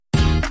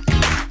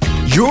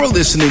You're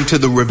listening to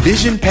the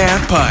Revision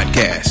Path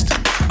Podcast,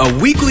 a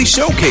weekly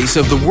showcase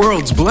of the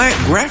world's Black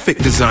graphic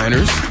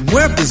designers,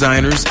 web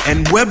designers,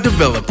 and web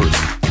developers.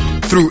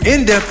 Through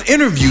in-depth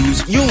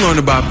interviews, you'll learn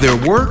about their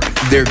work,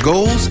 their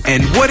goals,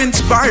 and what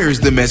inspires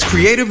them as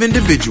creative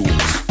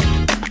individuals.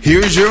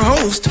 Here's your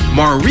host,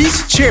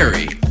 Maurice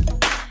Cherry.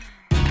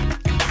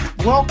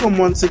 Welcome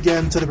once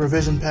again to the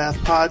Revision Path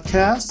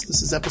Podcast.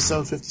 This is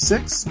episode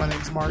 56. My name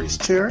is Maurice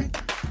Cherry.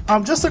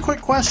 Just a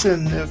quick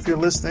question if you're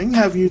listening.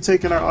 Have you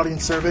taken our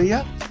audience survey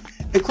yet?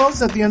 It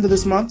closes at the end of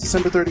this month,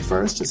 December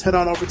 31st. Just head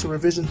on over to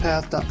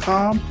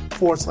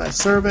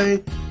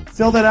revisionpath.com/survey.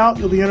 Fill that out.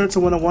 You'll be entered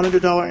to win a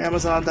 $100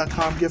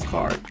 Amazon.com gift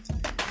card.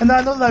 And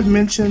I know that I've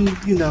mentioned,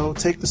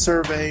 take the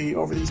survey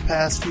over these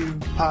past few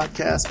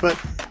podcasts, but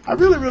I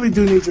really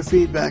do need your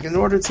feedback in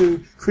order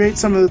to create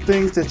some of the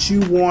things that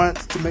you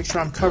want, to make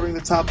sure I'm covering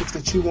the topics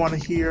that you want to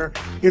hear,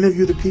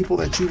 interview the people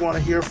that you want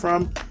to hear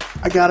from.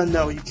 I gotta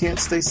know. You can't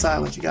stay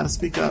silent. You gotta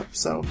speak up.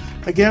 So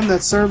again,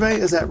 that survey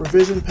is at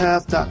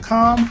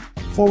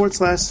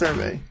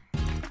revisionpath.com/survey.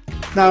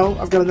 Now,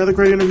 I've got another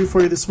great interview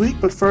for you this week,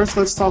 but first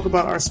let's talk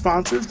about our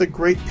sponsors, the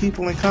great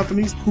people and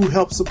companies who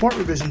help support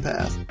Revision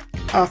Path.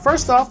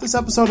 First off, this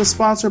episode is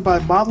sponsored by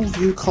Model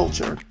View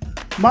Culture.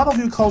 Model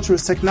View Culture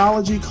is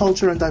technology,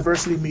 culture, and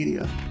diversity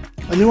media.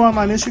 A new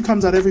online issue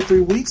comes out every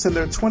 3 weeks, and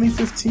their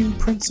 2015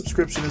 print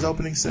subscription is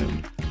opening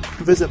soon.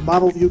 Visit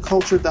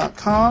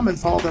modelviewculture.com and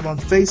follow them on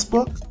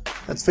Facebook.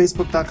 That's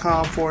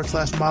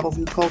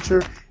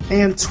facebook.com/modelviewculture,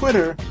 and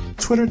Twitter,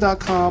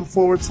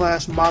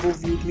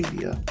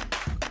 twitter.com/modelviewmedia.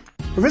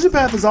 Revision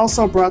Path is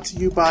also brought to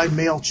you by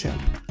MailChimp.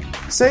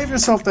 Save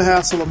yourself the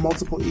hassle of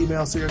multiple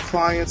emails to your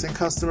clients and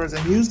customers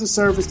and use the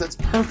service that's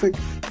perfect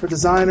for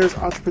designers,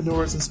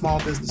 entrepreneurs, and small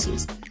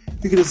businesses.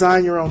 You can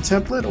design your own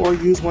template or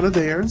use one of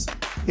theirs,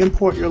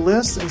 import your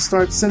list, and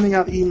start sending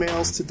out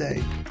emails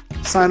today.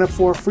 Sign up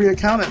for a free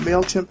account at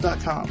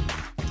MailChimp.com.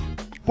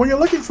 When you're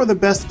looking for the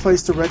best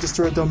place to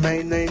register a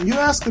domain name, you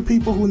ask the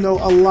people who know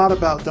a lot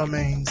about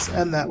domains,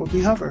 and that would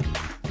be Hover.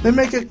 They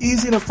make it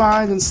easy to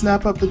find and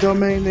snap up the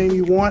domain name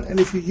you want, and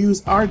if you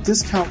use our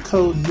discount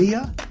code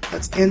NIA,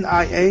 that's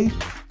N-I-A,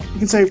 you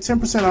can save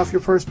 10% off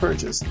your first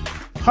purchase.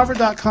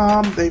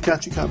 Hover.com, they've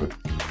got you covered.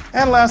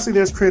 And lastly,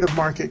 there's Creative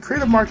Market.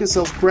 Creative Market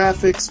sells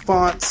graphics,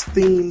 fonts,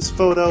 themes,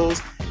 photos,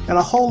 and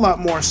a whole lot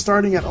more,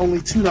 starting at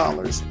only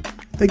 $2.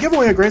 They give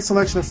away a great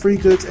selection of free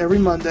goods every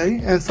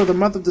Monday, and for the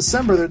month of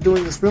December, they're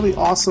doing this really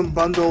awesome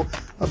bundle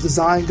of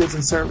design goods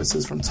and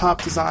services from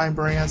top design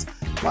brands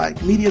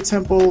like Media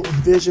Temple,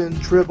 Envision,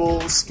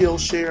 Dribbble,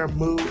 Skillshare,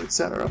 Moo,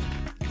 etc.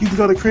 You can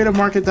go to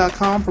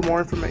creativemarket.com for more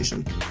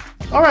information.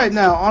 All right,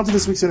 now, on to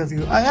this week's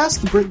interview. I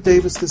asked Britt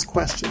Davis this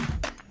question.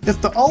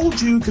 If the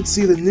old you could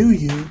see the new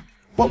you,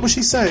 what would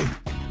she say?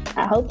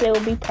 I hope they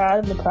will be proud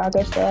of the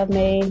progress that I've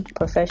made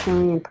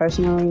professionally and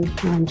personally.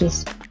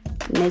 Just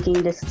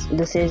making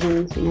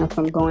decisions,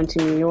 from going to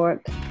New York,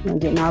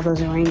 getting all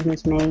those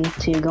arrangements made,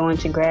 to going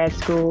to grad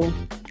school,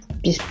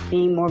 just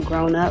being more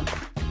grown up,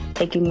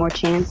 taking more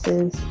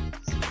chances,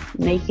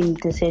 making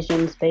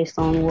decisions based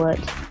on what,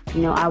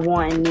 I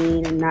want and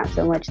need, and not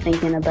so much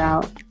thinking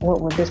about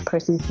what would this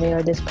person say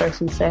or this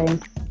person say.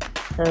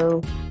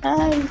 So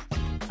I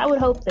would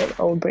hope that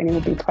old Brittany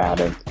would be proud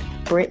of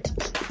Britt.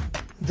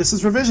 This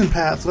is Revision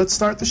Path. Let's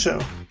start the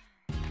show.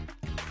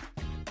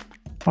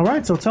 All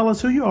right, so tell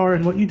us who you are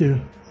and what you do.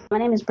 My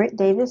name is Britt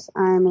Davis.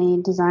 I'm a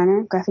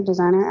graphic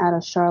designer out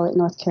of Charlotte,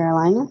 North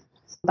Carolina.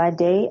 By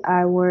day,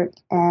 I work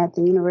at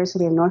the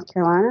University of North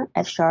Carolina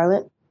at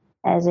Charlotte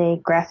as a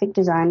graphic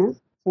designer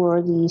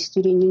for the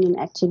Student Union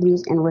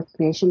Activities and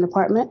Recreation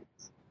Department.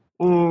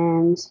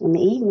 And in the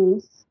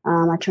evening,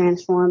 I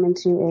transform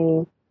into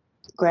a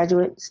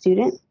graduate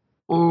student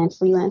and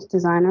freelance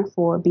designer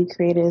for Be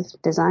Creative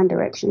Design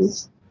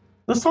Directions.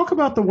 Let's talk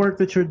about the work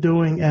that you're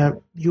doing at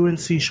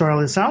UNC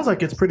Charlotte. It sounds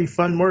like it's pretty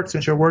fun work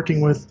since you're working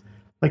with,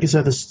 like you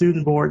said, the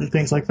student board and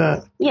things like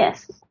that.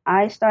 Yes.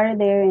 I started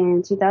there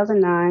in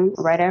 2009,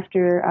 right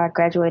after I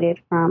graduated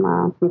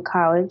from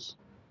college.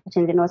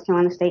 Attended North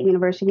Carolina State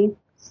University.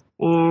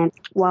 And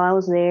while I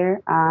was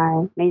there,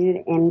 I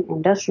majored in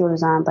industrial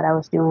design, but I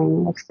was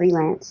doing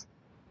freelance.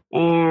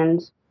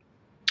 And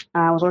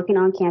I was working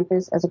on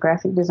campus as a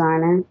graphic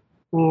designer.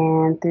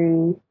 And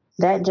through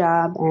that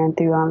job and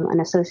through an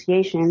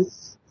association,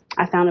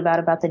 I found out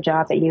about the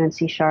job at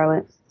UNC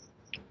Charlotte.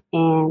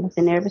 And I've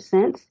been there ever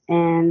since.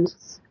 And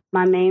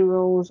my main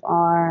roles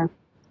are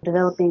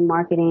developing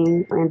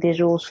marketing and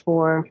visuals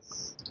for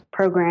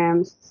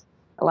programs,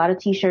 a lot of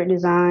t-shirt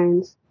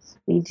designs.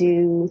 We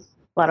do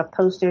a lot of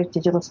posters,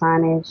 digital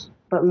signage.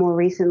 But more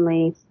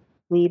recently,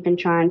 we've been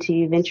trying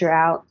to venture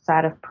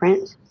outside of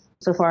print.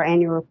 So for our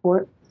annual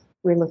report,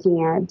 we're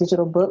looking at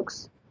digital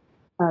books,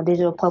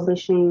 digital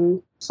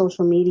publishing,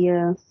 social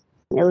media,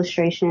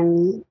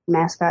 illustration,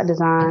 mascot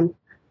design,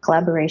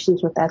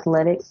 collaborations with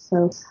athletics.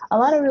 So a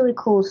lot of really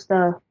cool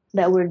stuff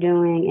that we're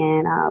doing.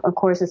 And of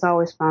course, it's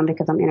always fun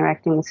because I'm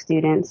interacting with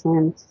students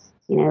and,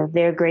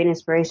 they're a great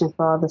inspiration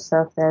for all the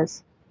stuff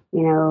that's,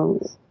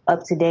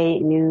 up to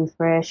date, new,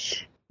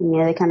 fresh.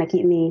 They kind of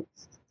keep me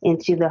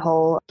into the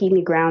whole, keep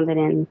me grounded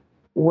in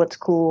what's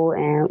cool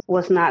and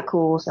what's not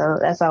cool. So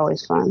that's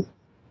always fun.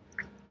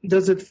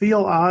 Does it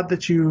feel odd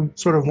that you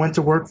sort of went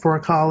to work for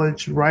a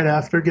college right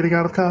after getting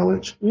out of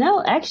college?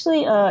 No,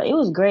 actually, it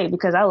was great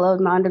because I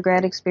loved my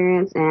undergrad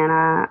experience, and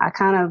I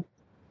kind of,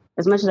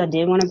 as much as I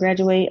did want to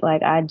graduate,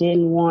 like I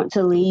didn't want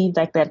to leave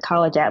like that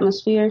college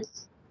atmosphere.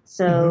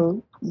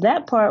 So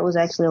that part was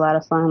actually a lot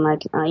of fun.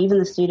 Like even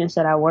the students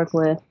that I work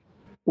with,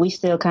 we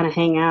still kind of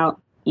hang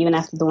out. Even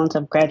after the ones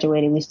I've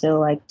graduated, we still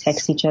like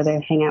text each other,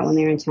 hang out when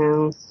they're in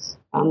town,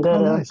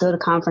 go to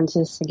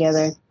conferences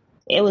together.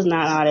 It was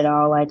not odd at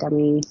all. Like, I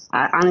mean,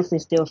 I honestly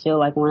still feel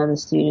like one of the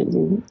students,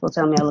 and will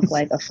tell me I look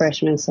like a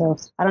freshman. So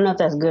I don't know if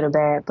that's good or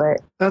bad,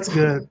 but that's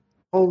good.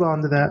 Hold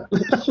on to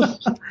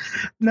that.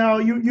 Now,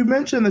 you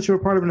mentioned that you were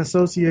part of an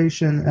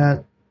association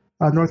at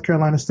North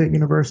Carolina State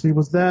University.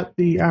 Was that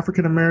the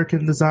African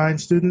American Design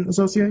Student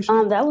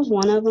Association? That was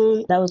one of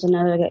them. That was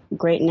another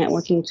great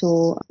networking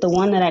tool. The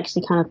one that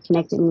actually kind of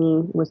connected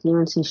me with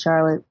UNC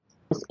Charlotte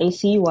is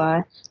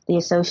ACUI, the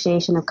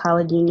Association of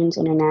College Unions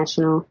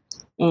International.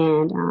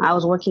 And I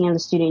was working in the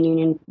student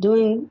union,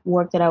 doing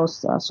work that I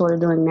was sort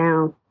of doing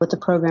now with the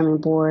programming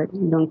board,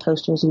 doing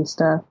posters and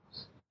stuff.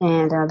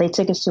 And they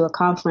took us to a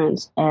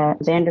conference at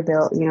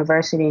Vanderbilt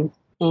University.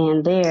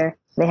 And there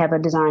they have a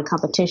design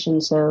competition.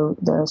 So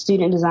the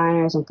student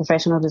designers and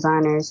professional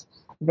designers,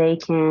 they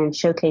can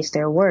showcase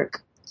their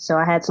work. So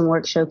I had some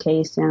work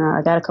showcased, and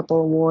I got a couple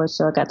awards.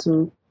 So I got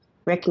some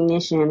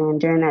recognition. And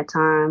during that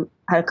time,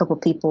 I had a couple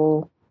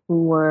people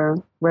who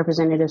were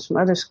representatives from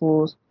other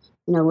schools,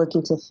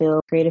 looking to fill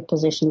creative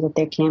positions at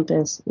their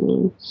campus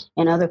and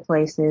other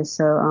places.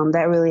 So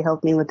that really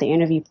helped me with the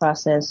interview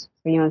process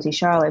for UNC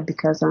Charlotte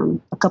because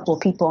a couple of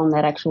people on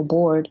that actual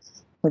board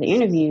for the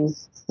interview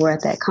were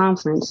at that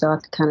conference. So I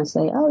could kind of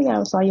say, oh,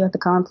 yeah, I saw you at the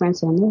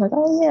conference. And they're like,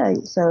 oh, yeah.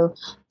 So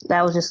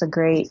that was just a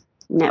great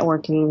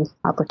networking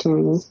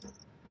opportunity.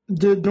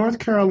 Did North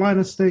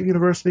Carolina State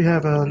University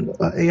have an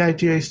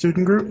AIGA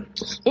student group?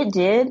 It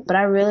did, but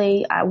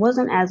I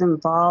wasn't as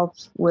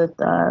involved with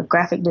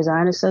graphic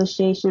design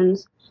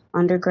associations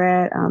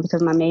undergrad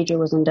because my major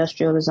was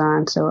industrial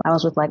design. So I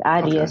was with like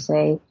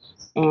IDSA,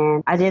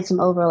 and I did some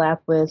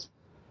overlap with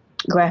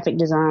graphic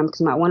design because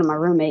one of my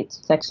roommates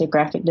is actually a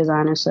graphic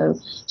designer. So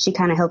she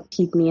kind of helped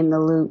keep me in the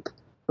loop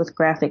with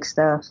graphic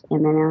stuff.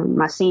 And then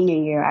my senior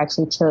year, I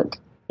actually took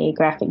a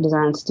graphic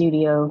design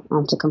studio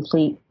to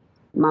complete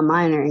my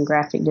minor in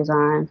graphic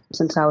design.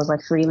 Since I was like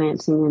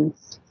freelancing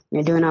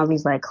and doing all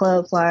these like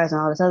club flyers and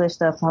all this other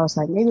stuff, I was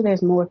like, maybe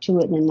there's more to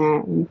it than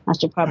that, and I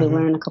should probably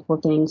learn a couple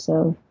of things.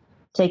 So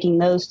taking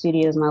those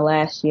studios my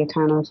last year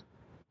kind of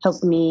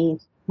helped me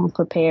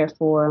prepare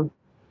for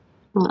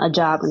a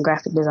job in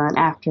graphic design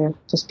after,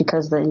 just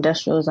because the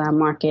industrial design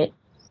market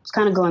was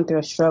kind of going through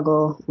a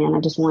struggle, and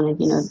I just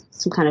wanted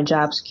some kind of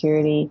job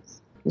security.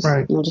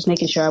 Right. Just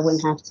making sure I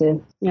wouldn't have to,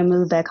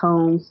 move back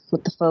home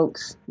with the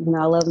folks.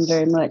 I love them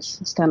very much.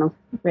 Just kind of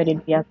ready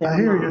to be out there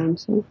on my own.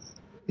 So.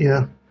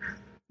 Yeah.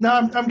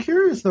 Now, I'm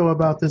curious, though,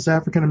 about this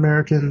African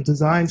American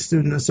Design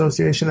Student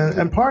Association,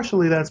 and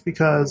partially that's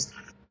because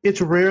it's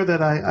rare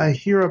that I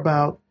hear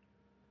about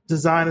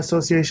design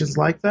associations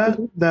like that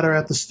that are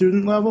at the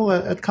student level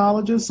at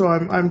colleges. So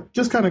I'm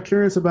just kind of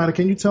curious about it.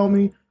 Can you tell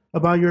me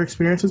about your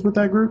experiences with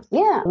that group?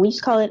 Yeah, we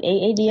just call it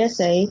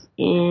AADSA,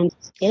 and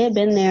it had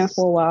been there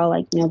for a while,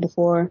 like,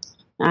 before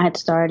I had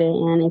started,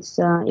 and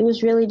it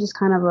was really just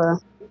kind of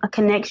a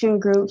connection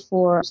group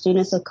for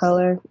students of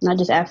color, not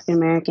just African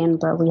American,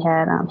 but we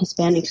had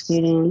Hispanic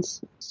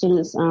students,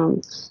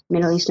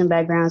 Middle Eastern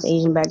backgrounds,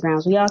 Asian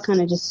backgrounds. We all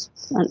kind of just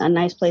a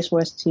nice place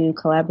for us to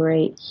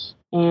collaborate.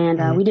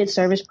 And we did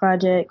service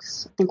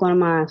projects. I think one of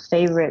my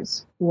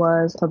favorites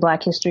was for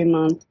Black History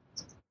Month.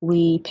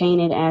 We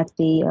painted at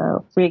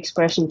the Free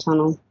Expression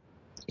Tunnel.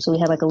 So we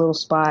had like a little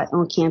spot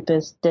on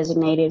campus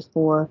designated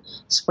for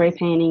spray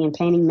painting and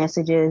painting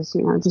messages,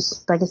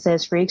 just like it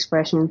says, free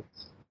expression.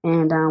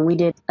 And we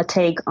did a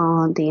take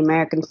on the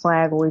American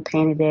flag where we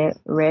painted it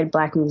red,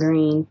 black, and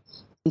green.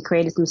 We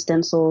created some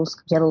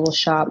stencils. We had a little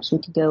shop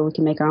so we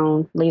can make our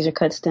own laser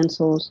cut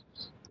stencils.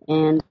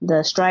 And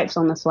the stripes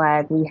on the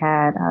flag, we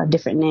had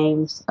different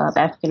names of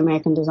African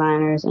American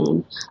designers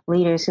and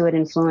leaders who had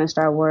influenced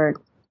our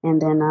work. And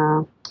then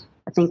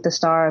I think the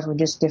stars were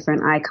just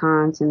different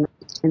icons and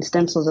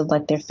stencils of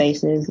like their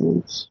faces.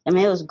 And I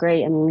mean, it was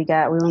great. I mean, we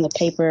were on the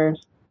paper,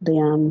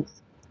 the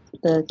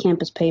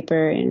campus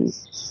paper, and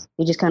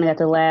we just kind of got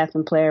to laugh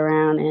and play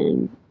around.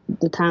 And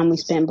the time we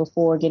spent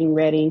before getting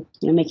ready,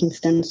 making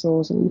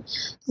stencils, and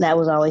that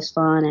was always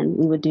fun. And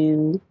we would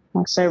do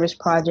service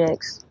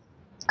projects,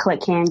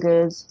 collect canned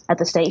goods at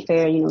the state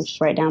fair, which is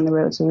right down the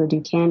road. So we would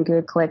do canned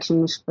good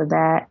collections for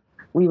that.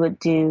 We would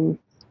do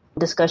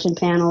discussion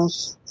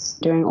panels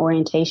during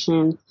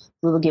orientation.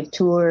 We would give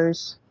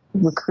tours,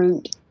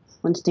 recruit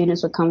when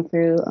students would come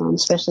through,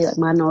 especially like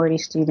minority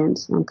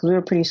students, because we were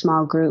a pretty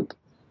small group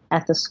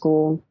at the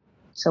school.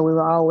 So we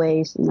were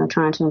always,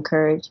 trying to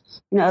encourage,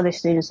 other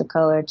students of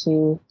color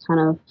to kind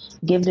of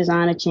give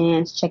design a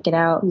chance, check it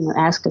out,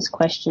 ask us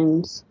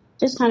questions,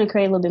 just kind of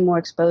create a little bit more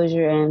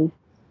exposure and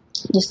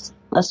just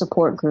a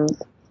support group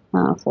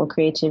for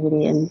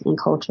creativity and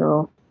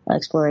cultural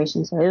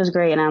exploration. So it was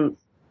great. And I'm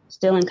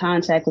still in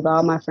contact with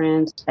all my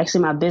friends.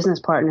 Actually, my business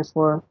partner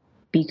for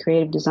Be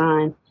Creative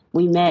Design,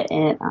 we met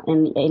in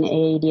an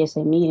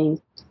AADSA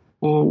meeting.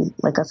 And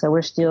like I said,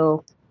 we're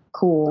still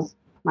cool.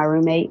 My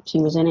roommate, she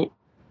was in it.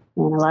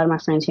 And a lot of my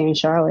friends here in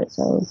Charlotte.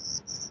 So,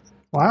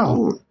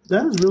 wow, yeah.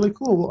 That is really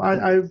cool.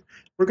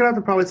 We're going to have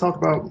to probably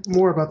talk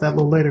more about that a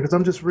little later, because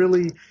I'm just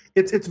really,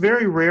 it's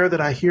very rare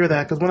that I hear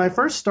that, because when I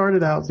first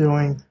started out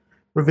doing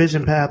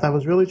Revision Path, I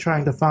was really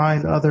trying to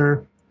find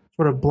other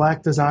sort of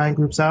Black design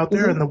groups out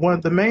there. Mm-hmm.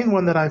 And the main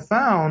one that I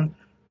found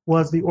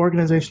was the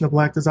Organization of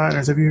Black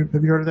Designers. Have you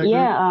heard of that group?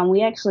 Yeah,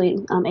 we actually,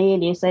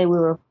 AADSA, we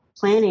were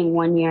planning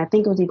one year, I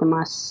think it was either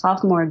my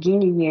sophomore or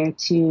junior year,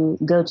 to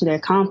go to their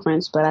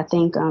conference, but I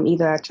think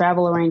either our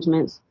travel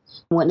arrangements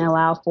wouldn't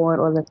allow for it,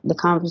 or the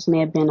conference may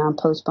have been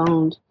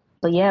postponed.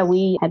 But yeah,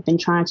 we had been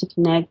trying to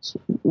connect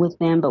with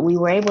them, but we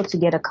were able to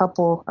get a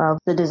couple of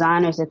the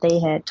designers that they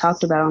had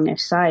talked about on their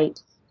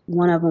site.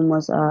 One of them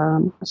was,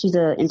 she's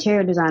an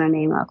interior designer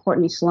named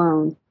Courtney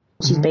Sloan.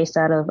 She's based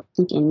out of, I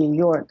think, in New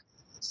York.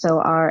 So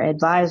our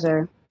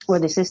advisor, or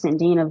the assistant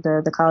dean of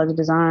the College of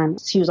Design,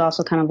 she was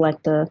also kind of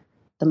like the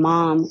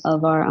mom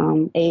of our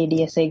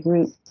AADSA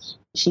group.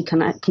 She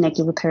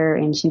connected with her,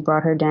 and she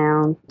brought her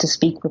down to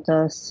speak with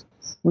us.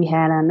 We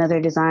had another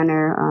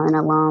designer, an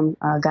alum,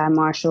 Guy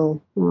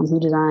Marshall, who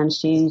designed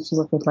shoes. He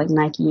worked with like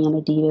Nike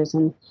and Adidas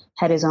and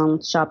had his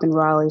own shop in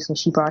Raleigh, so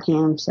she brought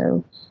him.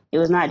 So it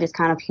was not just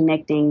kind of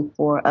connecting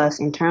for us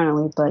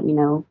internally, but, you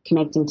know,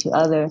 connecting to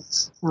other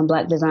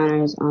Black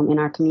designers in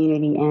our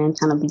community and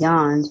kind of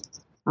beyond.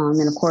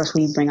 And of course,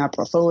 we bring our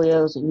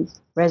portfolios and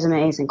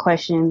resumes and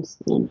questions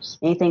and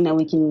anything that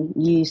we can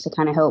use to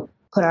kind of help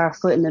put our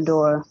foot in the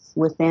door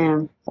with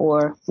them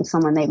or with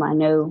someone they might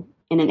know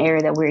in an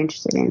area that we're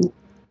interested in.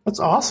 That's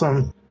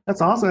awesome.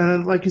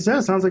 And like you said,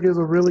 it sounds like it was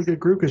a really good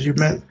group, because you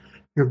met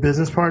your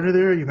business partner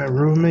there, you met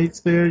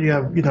roommates there, you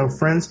have,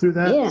 friends through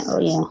that. Yeah, oh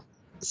yeah.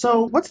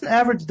 So what's an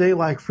average day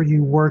like for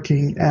you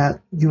working at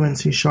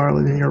UNC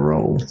Charlotte in your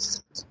role?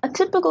 A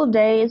typical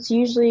day, it's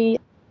usually,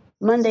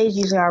 Monday's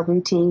usually our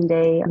routine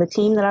day. The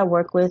team that I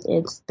work with,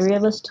 it's 3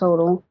 of us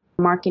total,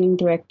 marketing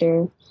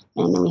director,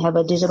 and then we have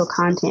a digital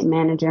content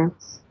manager.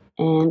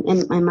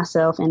 And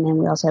myself, and then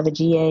we also have a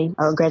GA,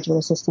 or a graduate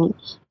assistant.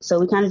 So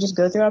we kind of just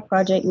go through our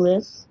project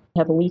list. We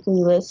have a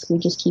weekly list. We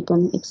just keep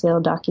an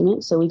Excel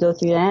document. So we go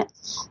through that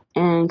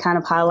and kind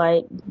of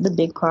highlight the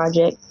big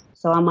project.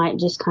 So I might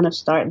just kind of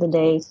start the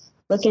day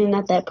looking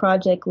at that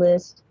project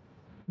list.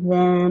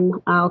 Then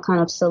I'll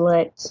kind of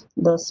select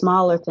the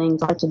smaller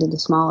things. I like to do the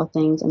smaller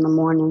things in the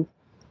morning.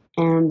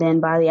 And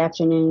then by the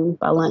afternoon,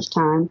 by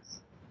lunchtime,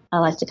 I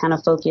like to kind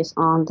of focus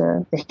on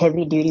the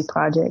heavy duty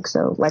projects.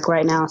 So like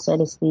right now, I said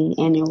it's the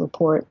annual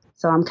report.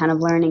 So I'm kind of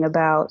learning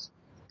about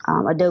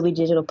Adobe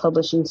Digital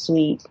Publishing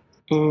Suite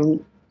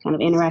and kind of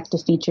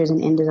interactive features in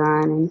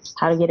InDesign and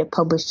how to get it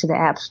published to the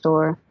App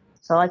Store.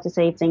 So I like to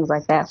save things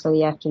like that for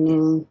the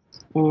afternoon.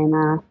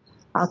 And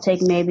I'll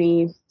take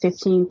maybe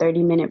 15,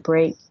 30-minute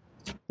break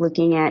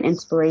looking at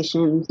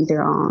inspiration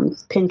either on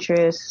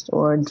Pinterest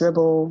or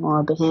Dribbble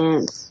or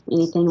Behance,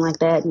 anything like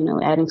that,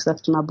 adding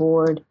stuff to my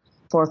board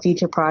for a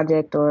future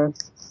project, or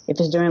if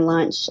it's during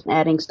lunch,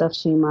 adding stuff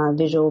to my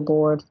visual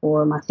board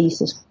for my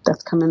thesis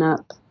that's coming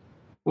up.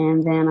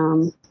 And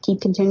then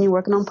continue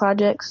working on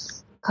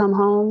projects, come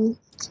home,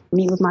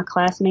 meet with my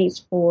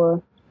classmates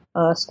for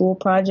school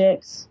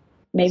projects,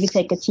 maybe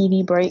take a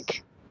TV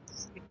break,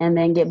 and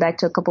then get back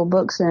to a couple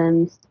books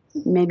and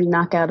maybe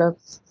knock out a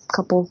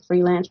couple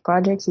freelance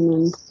projects, and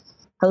then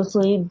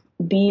hopefully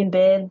be in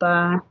bed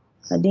by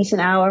a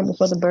decent hour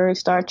before the birds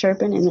start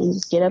chirping, and then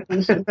just get up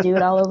and do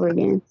it all over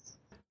again.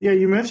 Yeah,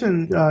 you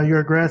mentioned you're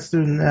a grad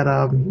student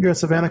you're at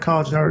Savannah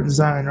College of Art and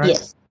Design, right?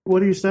 Yes.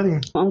 What are you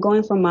studying? I'm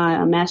going for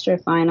my Master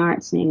of Fine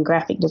Arts in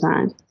Graphic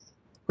Design.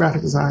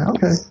 Graphic Design,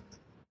 okay.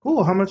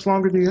 Cool. How much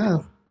longer do you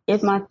have?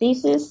 If my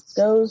thesis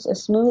goes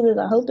as smooth as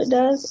I hope it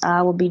does,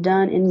 I will be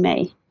done in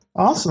May.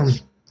 Awesome.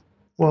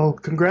 Well,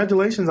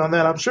 congratulations on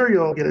that. I'm sure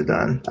you'll get it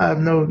done. I have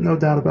no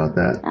doubt about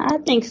that. I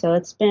think so.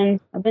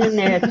 I've been in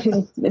there.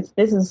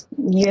 This is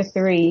year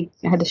 3.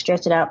 I had to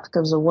stretch it out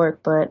because of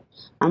work, but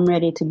I'm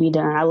ready to be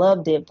done. I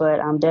loved it,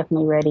 but I'm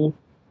definitely ready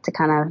to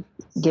kind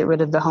of get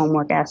rid of the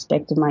homework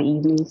aspect of my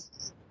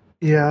evenings.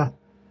 Yeah.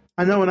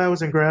 I know when I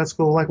was in grad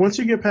school, like once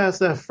you get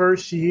past that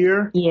first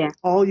year,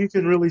 all you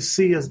can really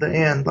see is the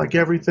end. Like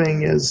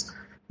everything is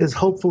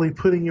hopefully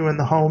putting you in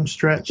the home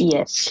stretch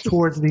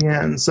towards the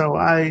end. So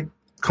I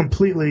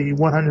completely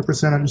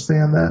 100%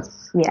 understand that.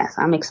 Yes,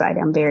 I'm excited.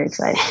 I'm very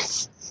excited.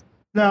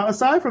 Now,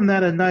 aside from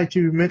that, at night,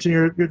 you mentioned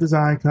your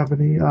design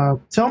company.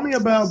 Tell me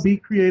about Be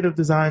Creative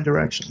Design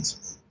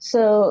Directions.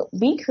 So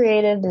Be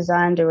Creative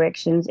Design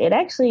Directions, it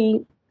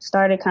actually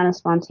started kind of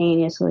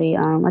spontaneously.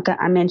 Like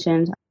I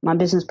mentioned, my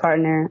business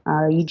partner,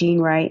 Eugene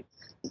Wright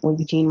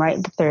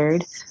III,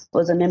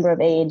 was a member of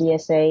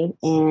AADSA,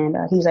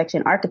 and he was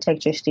actually an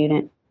architecture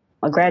student,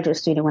 a graduate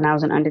student when I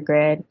was an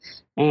undergrad,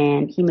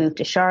 and he moved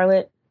to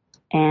Charlotte.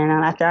 And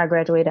after I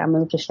graduated, I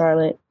moved to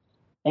Charlotte,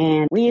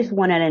 And we just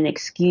wanted an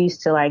excuse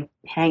to like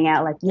hang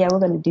out, like, yeah, we're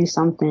going to do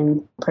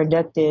something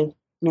productive.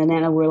 Now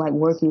that we're like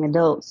working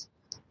adults.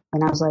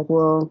 And I was like,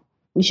 well,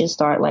 we should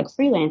start like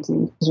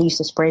freelancing, because we used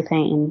to spray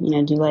paint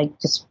and, do like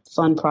just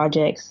fun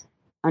projects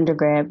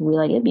undergrad. We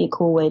like, it'd be a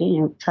cool way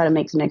to, try to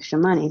make some extra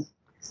money.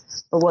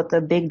 But what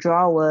the big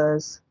draw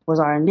was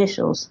our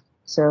initials.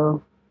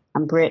 So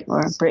I'm Britt,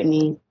 or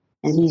Brittany,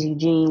 and he's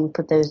Eugene. We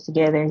put those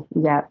together.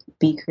 We got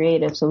Be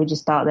Creative. So we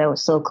just thought that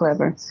was so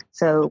clever.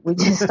 So we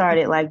just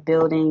started like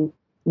building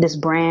this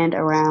brand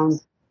around,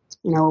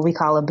 what we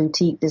call a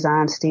boutique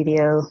design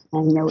studio.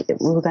 And, we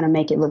were going to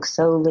make it look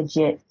so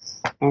legit.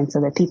 And so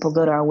that people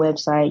go to our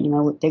website,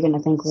 they're going to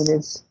think we're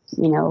this,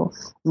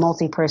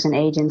 multi-person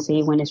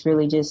agency, when it's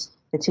really just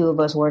the two of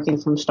us working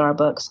from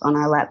Starbucks on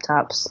our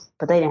laptops.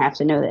 But they didn't have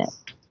to know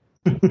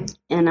that.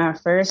 And our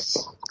first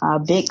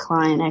big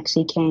client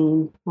actually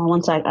came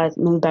once I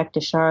moved back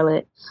to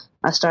Charlotte.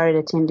 I started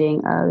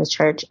attending the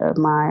church of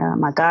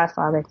my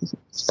godfather, who's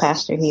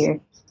pastor here,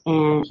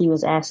 and he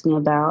was asking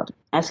about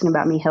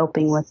me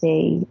helping with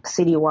a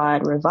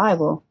citywide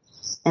revival.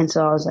 And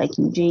so I was like,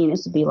 Eugene,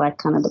 this would be like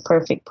kind of the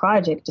perfect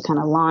project to kind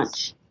of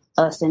launch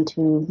us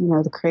into,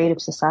 the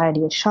creative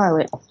society of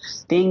Charlotte.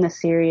 Being the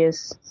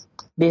serious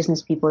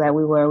business people that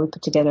we were, we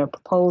put together a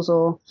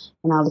proposal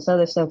and all this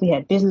other stuff. We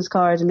had business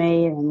cards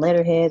made and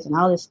letterheads and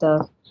all this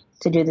stuff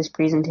to do this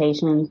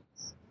presentation.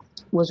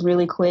 Was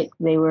really quick.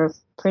 They were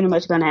pretty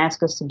much going to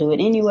ask us to do it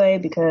anyway,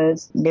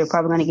 because they were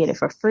probably going to get it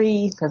for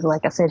free, because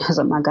like I said, it was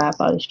at my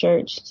godfather's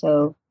church.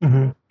 So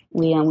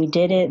we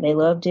did it. They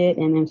loved it.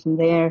 And then from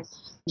there,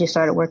 just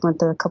started working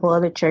with a couple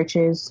other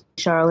churches,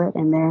 Charlotte,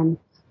 and then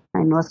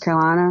in North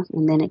Carolina.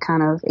 And then it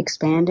kind of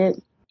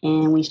expanded,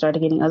 and we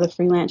started getting other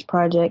freelance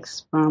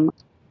projects from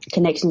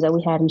connections that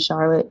we had in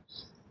Charlotte,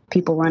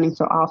 people running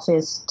for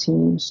office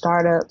to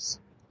startups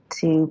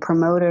to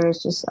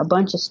promoters, just a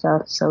bunch of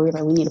stuff. So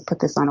we need to put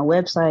this on a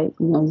website,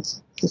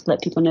 just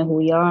let people know who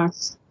we are.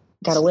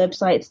 Got a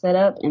website set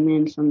up, and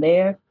then from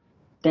there,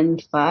 been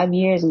 5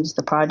 years, and just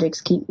the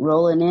projects keep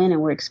rolling in,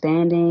 and we're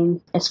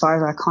expanding as far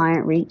as our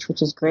client reach,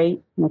 which is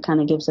great. It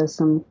kind of gives us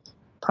some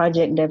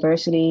project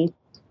diversity.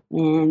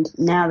 And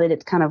now that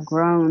it's kind of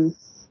grown,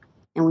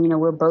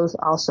 and we're both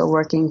also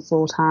working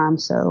full time,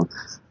 so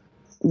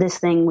this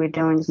thing we're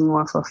doing is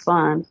more for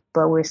fun,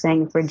 but we're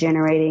saying if we're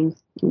generating,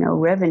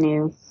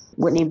 revenue,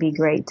 wouldn't it be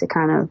great to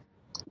kind of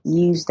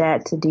use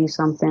that to do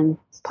something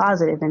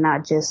positive and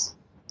not just,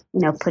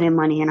 putting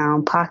money in our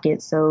own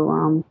pocket.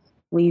 So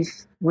we've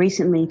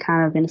recently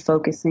kind of been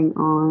focusing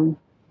on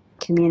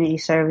community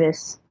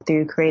service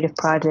through creative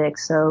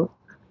projects. So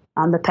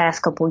the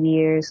past couple of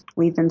years,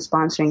 we've been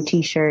sponsoring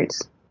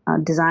T-shirts,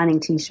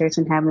 designing T-shirts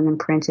and having them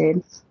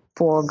printed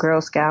for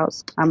Girl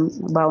Scouts. I'm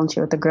a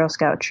volunteer with the Girl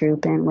Scout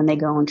troop, and when they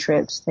go on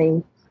trips,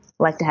 they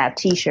like to have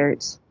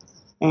T-shirts.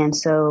 And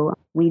so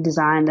we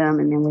designed them,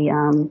 and then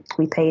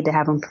we paid to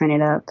have them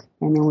printed up,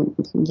 and then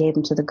we gave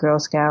them to the Girl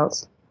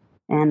Scouts.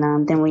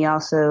 And then we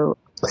also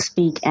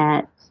speak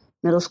at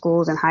middle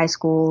schools and high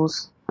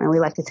schools, and we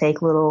like to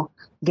take little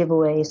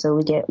giveaways. So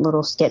we get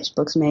little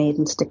sketchbooks made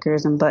and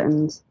stickers and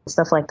buttons,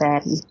 stuff like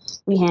that. And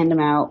we hand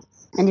them out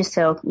and just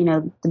tell,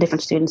 the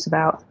different students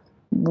about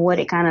what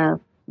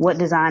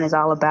design is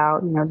all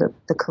about,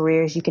 the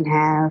careers you can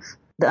have,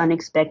 the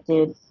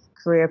unexpected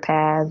career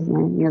paths,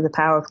 and, the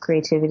power of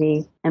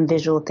creativity and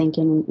visual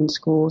thinking in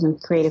schools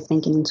and creative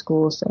thinking in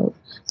schools. So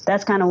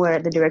that's kind of where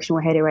the direction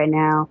we're headed right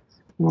now.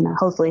 And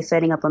hopefully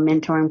setting up a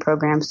mentoring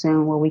program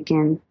soon where we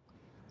can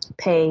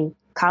pay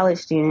college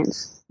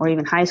students or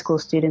even high school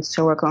students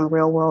to work on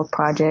real world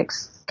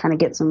projects, kind of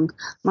get some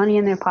money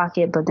in their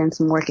pocket, but then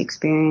some work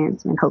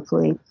experience, and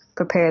hopefully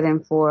prepare them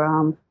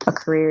for a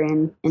career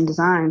in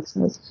design.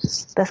 So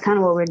that's kind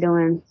of what we're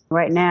doing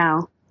right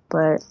now,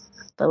 but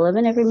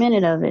loving every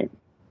minute of it.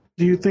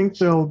 Do you think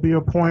there'll be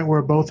a point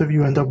where both of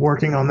you end up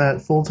working on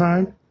that full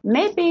time?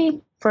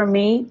 Maybe for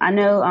me. I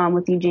know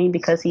with Eugene,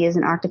 because he is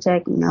an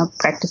architect,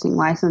 practicing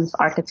licensed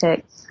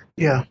architect.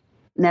 Yeah.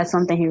 And that's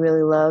something he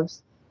really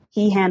loves.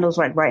 He handles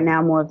right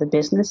now more of the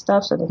business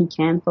stuff so that he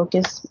can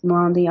focus more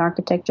on the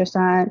architecture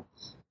side.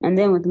 And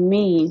then with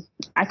me,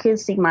 I could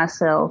see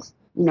myself,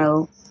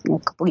 a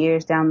couple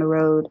years down the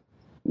road,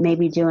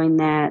 maybe doing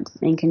that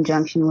in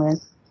conjunction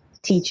with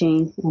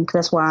teaching. And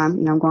that's why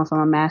I'm going for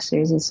my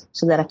master's, is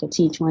so that I could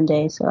teach one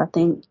day. So I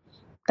think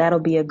that'll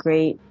be a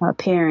great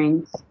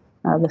pairing,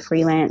 the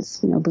freelance,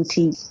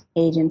 boutique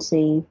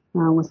agency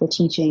with a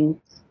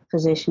teaching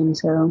position.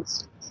 So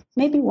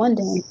maybe one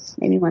day.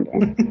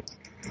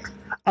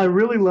 I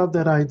really love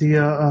that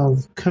idea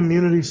of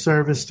community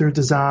service through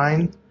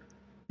design,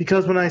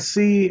 because when I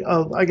see,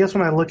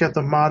 when I look at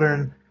the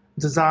modern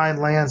design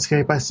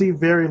landscape, I see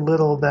very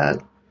little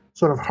that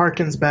sort of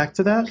harkens back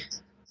to that.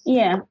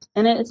 Yeah,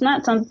 and it's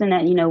not something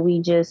that,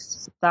 we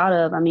just thought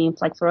of. I mean,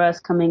 like for us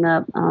coming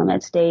up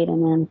at State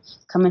and then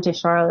coming to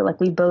Charlotte,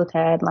 we both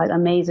had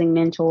amazing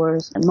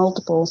mentors,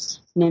 multiple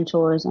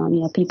mentors,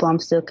 people I'm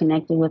still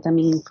connected with. I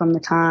mean, from the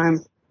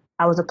time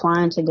I was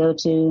applying to go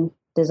to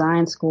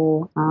design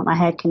school, I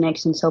had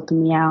connections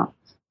helping me out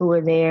who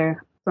were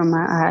there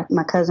from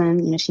my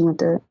cousin. You know, she went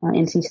to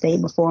NC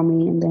State before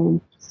me. And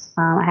then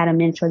I had a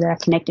mentor that I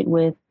connected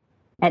with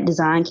at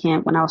design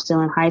camp when I was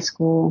still in high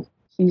school.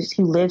 He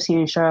lives here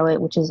in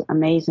Charlotte, which is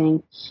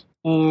amazing.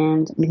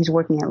 And he's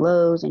working at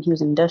Lowe's, and he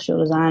was an industrial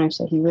designer.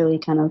 So he really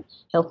kind of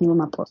helped me with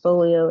my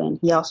portfolio. And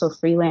he also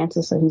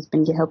freelances. So he's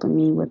been helping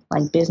me with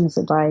like business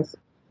advice.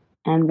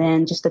 And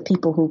then just the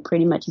people who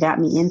pretty much got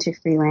me into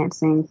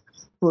freelancing,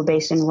 who are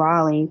based in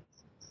Raleigh,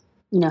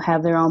 you know,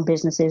 have their own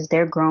businesses.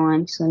 They're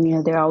growing. So, you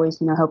know, they're always,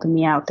 you know, helping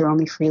me out, throwing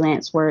me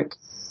freelance work,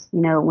 you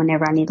know,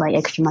 whenever I need like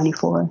extra money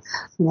for,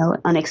 you know,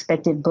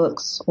 unexpected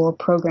books or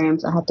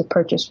programs I have to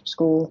purchase for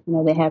school. You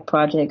know, they have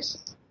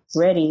projects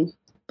ready,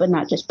 but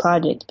not just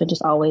projects, but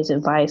just always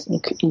advice,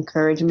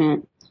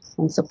 encouragement,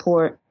 and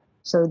support.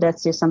 So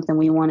that's just something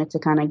we wanted to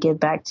kind of give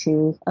back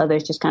to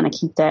others, just kind of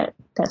keep that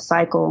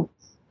cycle,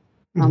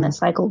 that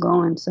cycle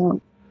going.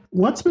 So,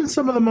 what's been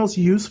some of the most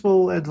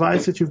useful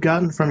advice that you've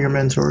gotten from your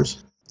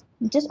mentors?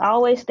 Just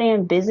always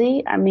staying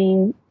busy. I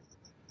mean,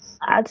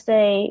 I'd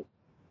say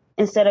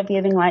instead of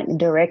giving like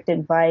direct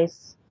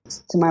advice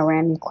to my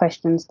random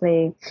questions,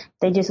 they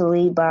just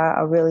lead by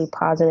a really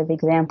positive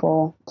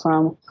example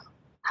from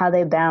how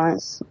they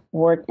balance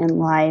work and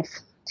life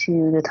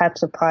to the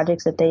types of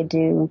projects that they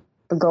do,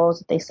 the goals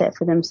that they set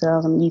for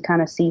themselves. I mean, you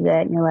kind of see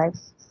that and you're like,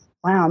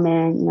 wow,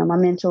 man, you know, my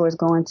mentor is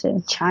going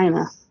to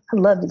China. I'd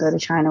love to go to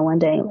China one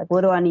day. Like,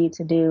 what do I need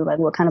to do? Like,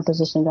 what kind of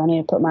position do I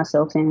need to put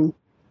myself in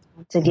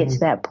to get to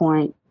that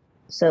point?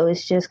 So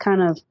it's just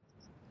kind of,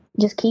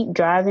 just keep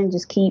driving,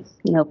 just keep,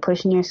 you know,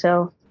 pushing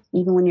yourself.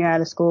 Even when you're out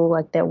of school,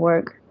 like that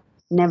work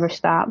never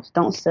stops.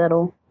 Don't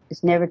settle.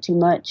 It's never too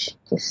much.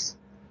 Just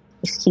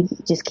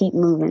keep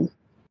moving.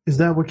 Is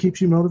that what keeps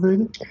you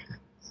motivated?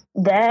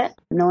 That,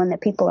 knowing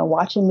that people are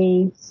watching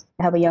me.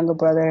 I have a younger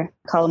brother.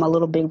 I call him my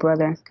little big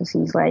brother because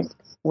he's like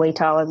way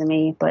taller than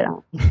me, but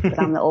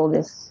I'm the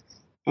oldest.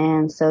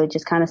 And so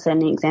just kind of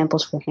setting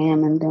examples for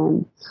him. And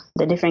then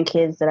the different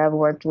kids that I've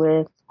worked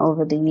with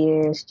over the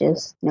years,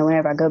 just, you know,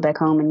 whenever I go back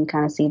home and you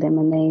kind of see them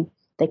and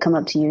they come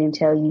up to you and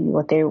tell you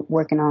what they're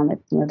working on, that,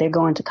 you know, they're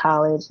going to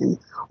college and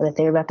or that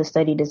they're about to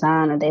study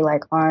design or they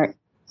like art.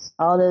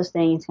 All those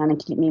things kind of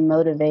keep me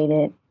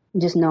motivated.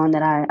 Just knowing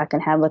that I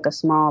can have like a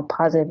small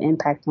positive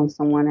impact on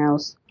someone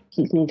else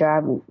keeps me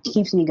driving,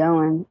 keeps me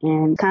going.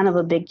 And kind of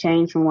a big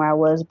change from where I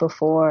was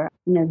before.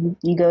 You know,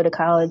 you go to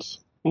college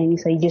and you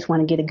say you just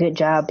want to get a good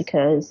job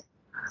because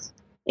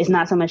it's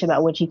not so much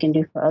about what you can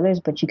do for others,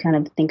 but you kind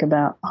of think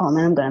about, oh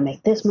man, I'm going to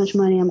make this much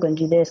money. I'm going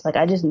to do this. Like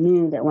I just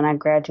knew that when I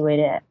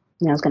graduated,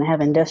 you know, I was going to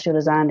have an industrial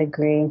design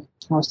degree.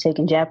 I was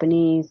taking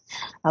Japanese.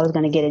 I was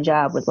going to get a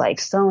job with like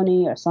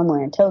Sony or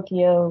somewhere in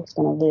Tokyo. I was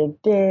going to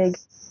live big.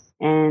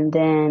 And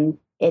then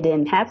it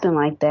didn't happen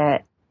like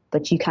that.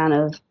 But you kind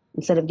of,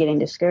 instead of getting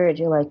discouraged,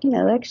 you're like, you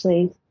know,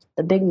 actually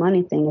the big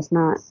money thing is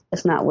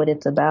not what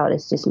it's about.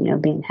 It's just, you know,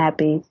 being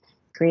happy,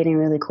 creating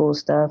really cool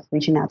stuff,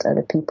 reaching out to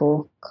other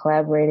people,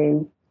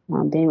 collaborating,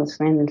 being with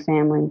friends and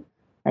family.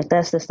 Like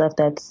that's the stuff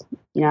that's,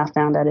 you know, I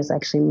found out is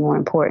actually more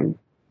important.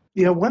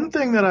 Yeah, one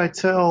thing that I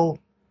tell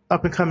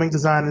up-and-coming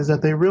designers is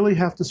that they really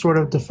have to sort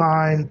of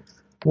define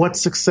what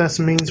success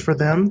means for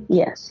them.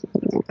 Yes.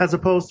 As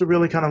opposed to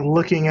really kind of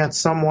looking at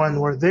someone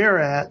where they're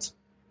at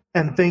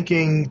and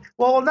thinking,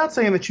 well, I'm not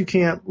saying that you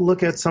can't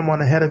look at someone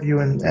ahead of you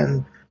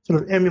and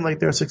sort of emulate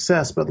their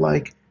success, but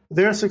like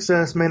their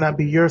success may not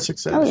be your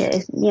success. Oh,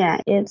 yeah.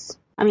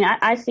 I mean,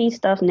 I see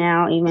stuff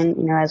now, even,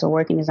 you know, as a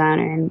working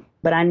designer,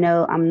 but I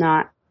know I'm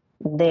not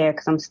there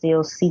because I'm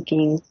still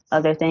seeking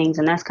other things.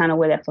 And that's kind of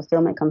where that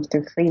fulfillment comes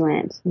through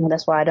freelance. You know,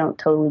 that's why I don't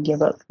totally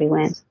give up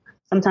freelance.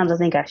 Sometimes I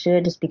think I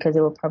should just because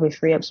it will probably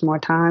free up some more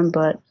time.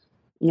 But,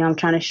 you know, I'm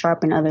trying to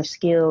sharpen other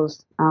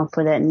skills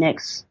for that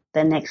next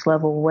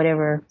level,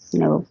 whatever, you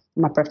know,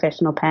 my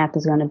professional path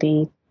is going to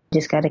be.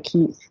 Just got to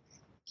keep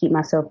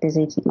myself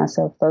busy, keep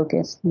myself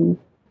focused. And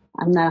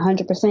I'm not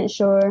 100%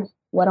 sure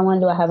what I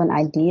want to do. I have an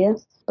idea,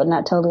 but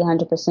not totally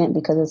 100%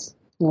 because it's,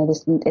 you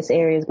know, this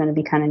area is going to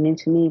be kind of new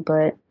to me,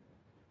 but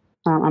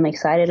I'm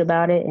excited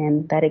about it,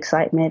 and that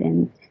excitement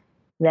and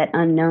that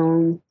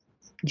unknown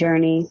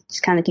journey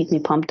just kind of keeps me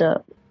pumped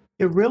up.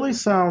 It really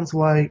sounds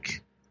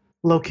like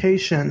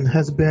location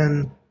has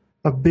been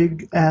a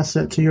big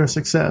asset to your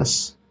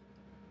success.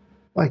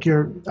 Like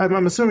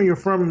I'm assuming you're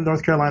from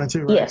North Carolina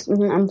too, right? Yes,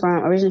 I'm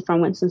originally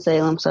from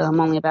Winston-Salem, so I'm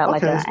only about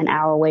like an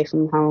hour away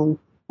from home,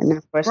 and then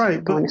of course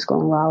going to school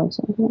in Raleigh.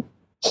 So.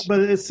 But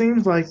it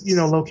seems like, you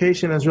know,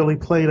 location has really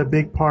played a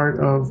big part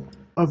of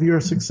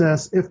your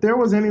success. If there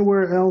was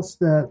anywhere else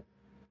that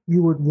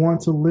you would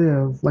want to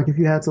live, like if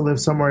you had to live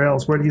somewhere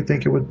else, where do you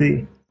think it would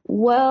be?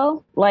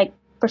 Well, like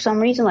for some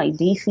reason, like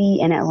DC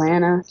and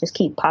Atlanta just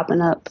keep popping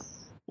up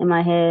in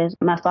my head.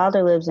 My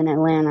father lives in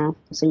Atlanta,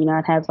 so, you know,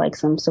 I'd have like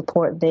some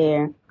support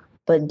there.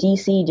 But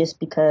DC, just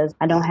because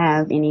I don't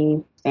have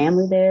any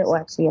family there. Well,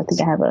 actually, I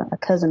think I have a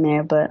cousin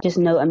there, but just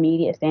no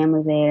immediate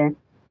family there.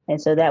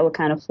 And so that would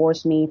kind of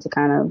force me to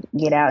kind of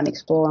get out and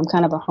explore. I'm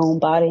kind of a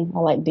homebody. I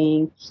like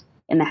being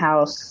in the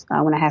house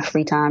when I have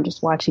free time,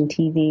 just watching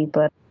TV.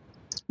 But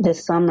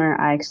this summer,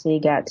 I actually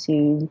got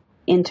to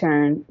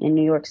intern in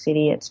New York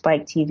City at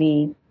Spike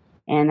TV.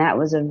 And that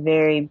was a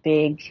very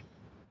big,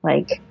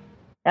 that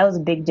was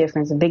a big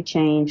difference, a big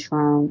change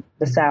from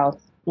the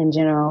South in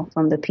general,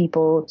 from the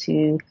people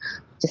to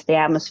just the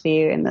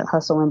atmosphere and the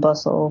hustle and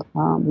bustle,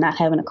 not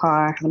having a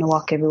car, having to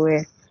walk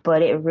everywhere.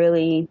 But it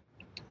really,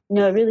 it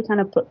really kind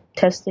of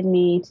tested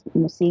me,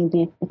 seeing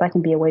if I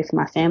can be away from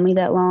my family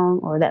that long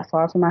or that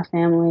far from my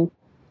family,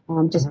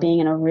 just being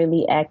in a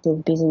really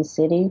active, busy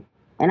city.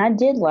 And I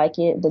did like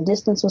it. The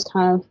distance was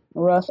kind of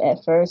rough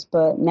at first,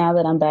 but now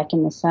that I'm back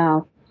in the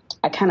South,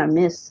 I kind of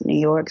miss New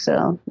York.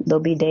 So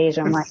there'll be days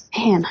where I'm like,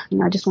 man,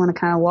 I just want to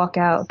kind of walk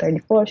out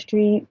 34th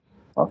Street,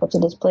 walk up to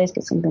this place,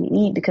 get something to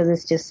eat,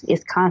 because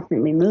it's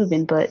constantly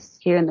moving. But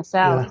here in the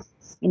South,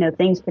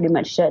 things pretty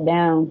much shut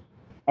down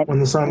when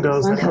the sun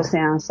goes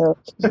down. So,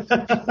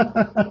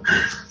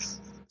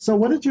 so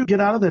what did you get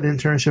out of that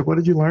internship? What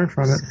did you learn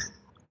from it?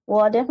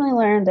 Well, I definitely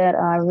learned that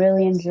I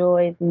really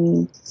enjoy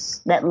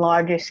that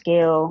larger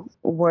scale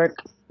work,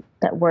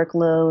 that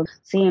workload,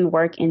 seeing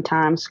work in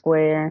Times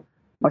Square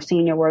or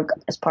seeing your work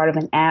as part of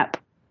an app.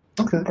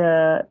 Okay.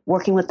 The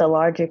working with the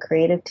larger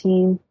creative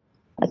team,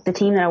 like the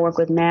team that I work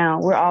with now,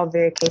 we're all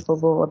very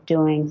capable of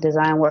doing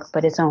design work,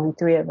 but it's only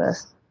 3 of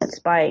us. At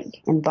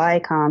Spike and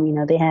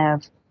Viacom, they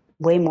have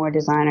way more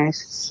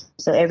designers.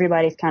 So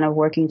everybody's kind of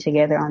working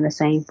together on the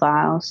same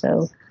file.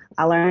 So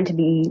I learned to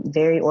be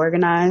very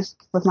organized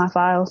with my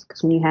files,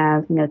 because when you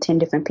have, 10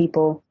 different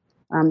people,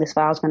 this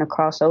file is going to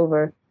cross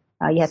over.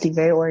 You have to be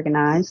very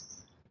organized.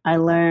 I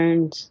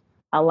learned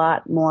a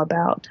lot more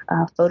about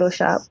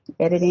Photoshop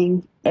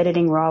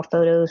editing raw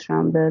photos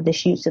from the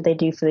shoots that they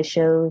do for the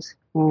shows,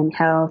 and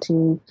how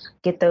to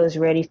get those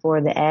ready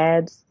for the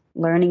ads,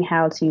 learning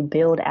how to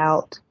build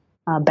out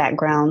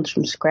backgrounds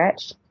from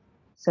scratch.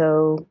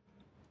 So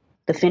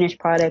the finished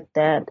product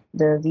that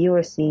the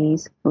viewer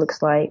sees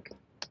looks like,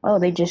 oh,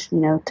 they just,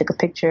 took a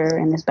picture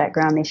in this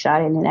background, they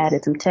shot it and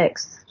added some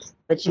text.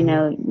 But,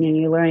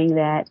 you're learning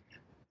that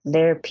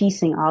they're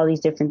piecing all these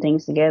different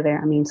things together.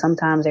 I mean,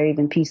 sometimes they're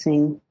even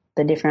piecing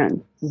the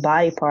different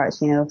body parts.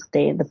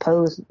 The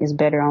pose is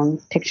better on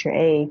picture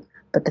A,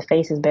 but the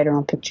face is better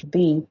on picture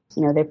B.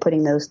 They're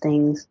putting those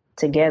things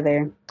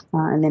together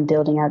and then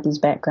building out these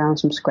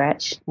backgrounds from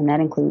scratch. And that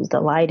includes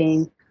the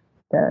lighting,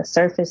 the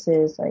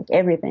surfaces, like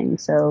everything.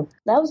 So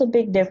that was a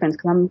big difference,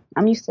 because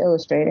I'm used to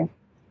Illustrator.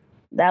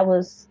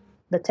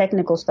 The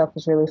technical stuff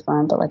was really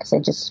fun, but like I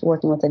said, just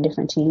working with a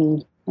different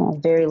team,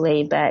 very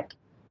laid back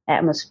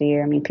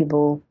atmosphere. I mean,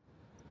 people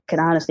could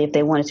honestly, if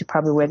they wanted to,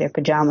 probably wear their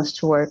pajamas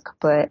to work.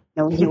 But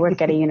when you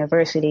work at a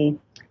university,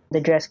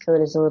 the dress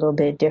code is a little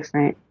bit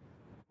different,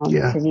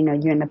 because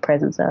you're in the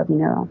presence of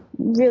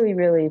really,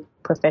 really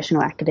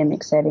professional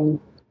academic setting.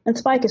 And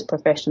Spike is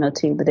professional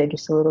too, but they're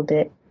just a little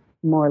bit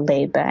more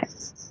laid back.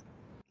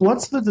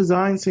 What's the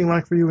design scene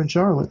like for you in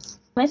Charlotte?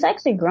 It's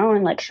actually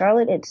growing. Like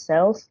Charlotte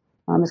itself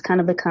is kind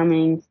of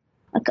becoming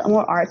like a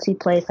more artsy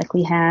place. Like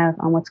we have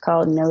on what's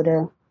called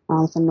NODA,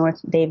 on North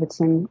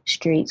Davidson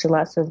Street. So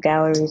lots of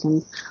galleries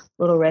and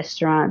little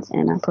restaurants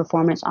and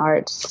performance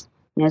arts.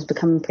 It's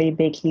becoming pretty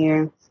big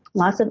here.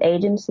 Lots of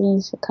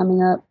agencies are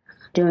coming up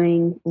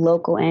doing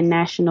local and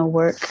national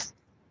work.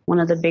 One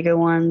of the bigger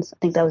ones, I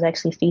think that was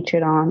actually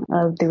featured on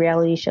the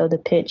reality show The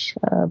Pitch,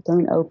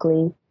 Boone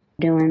Oakley,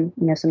 doing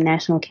some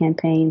national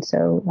campaigns.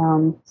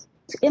 So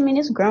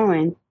it's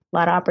growing. A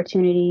lot of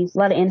opportunities, a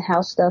lot of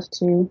in-house stuff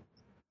too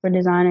for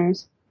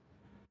designers.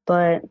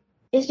 But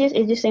it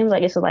just seems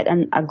like it's like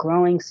a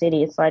growing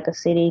city. It's like a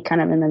city kind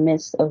of in the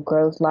midst of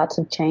growth. Lots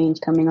of change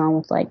coming on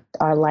with like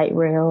our light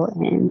rail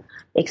and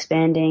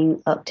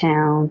expanding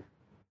uptown,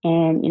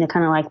 and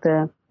kind of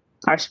like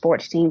our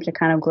sports teams are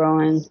kind of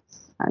growing.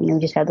 We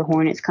just had the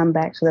Hornets come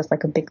back, so that's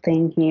like a big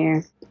thing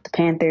here. The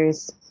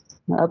Panthers,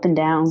 up and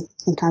down.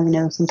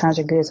 Sometimes sometimes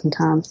they're good,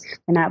 sometimes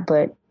they're not,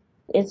 but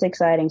it's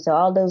exciting. So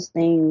all those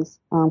things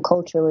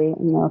culturally,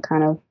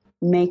 kind of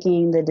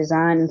making the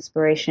design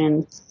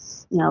inspiration,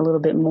 a little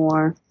bit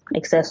more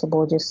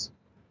accessible. Just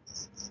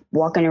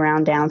walking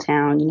around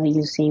downtown,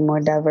 you see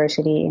more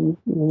diversity, and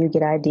you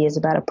get ideas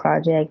about a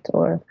project,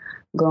 or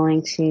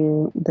going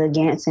to the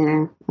Gantt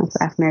Center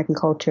for African American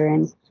Culture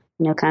and,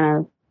 kind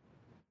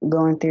of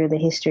going through the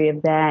history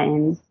of that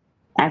and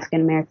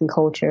African American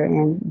culture,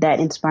 and that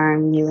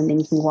inspiring you. And then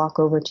you can walk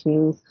over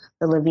to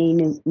the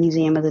Levine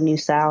Museum of the New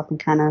South and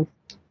kind of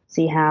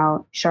see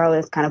how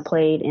Charlotte's kind of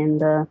played in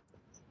the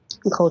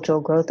cultural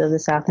growth of the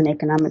South and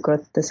economic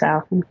growth of the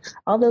South. And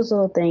all those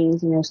little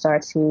things,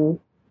 start to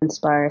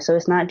inspire. So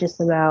it's not just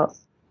about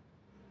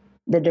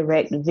the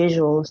direct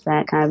visuals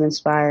that kind of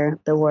inspire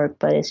the work,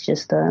 but it's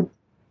just the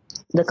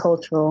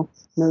cultural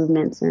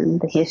movements and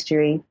the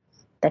history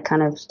that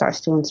kind of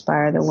starts to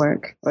inspire the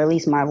work, or at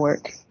least my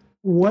work.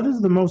 What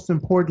is the most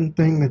important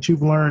thing that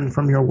you've learned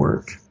from your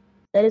work?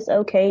 That it's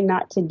okay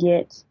not to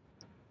get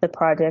the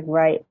project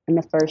right in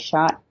the first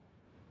shot.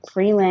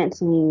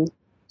 Freelancing,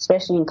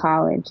 especially in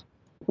college,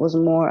 was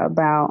more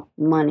about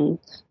money.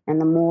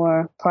 And the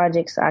more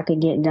projects I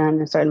could get done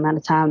in a certain amount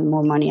of time, the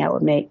more money I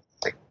would make.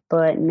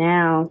 But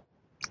now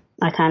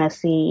I kind of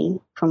see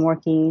from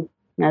working,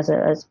 as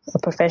a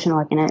professional,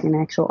 like in an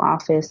actual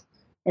office,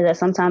 is that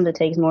sometimes it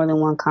takes more than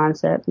one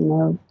concept.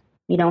 You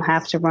don't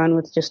have to run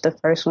with just the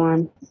first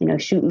one.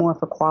 Shoot more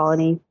for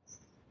quality.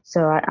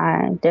 So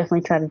I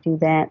definitely try to do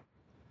that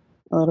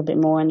a little bit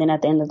more. And then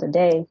at the end of the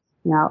day,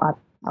 I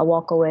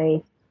walk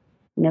away,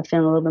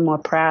 feeling a little bit more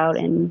proud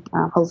and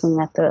hoping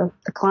that the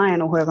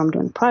client or whoever I'm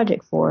doing the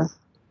project for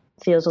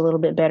feels a little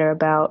bit better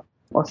about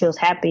or feels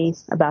happy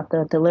about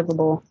the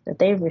deliverable that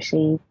they've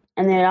received.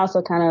 And then it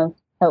also kind of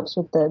helps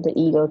with the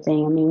ego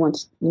thing. I mean,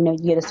 once, you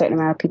get a certain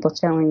amount of people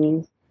telling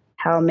you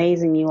how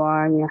amazing you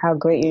are, how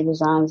great your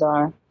designs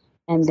are.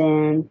 And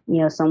then,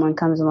 someone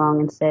comes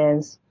along and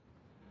says,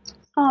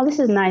 oh, this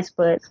is nice,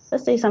 but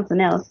let's say something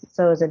else.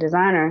 So as a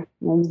designer,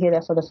 when you hear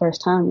that for the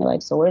first time, you're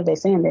like, so what are they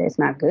saying, that it's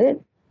not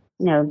good?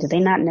 Do they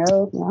not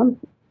know?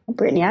 I'm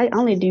Brittany. I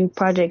only do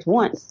projects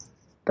once.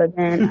 But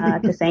then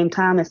at the same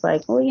time, it's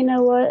like, well, you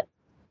know what?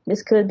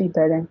 This could be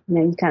better.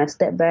 You kind of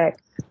step back,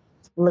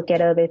 look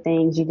at other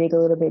things, you dig a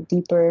little bit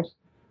deeper,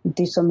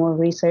 do some more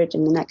research,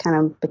 and then that kind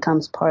of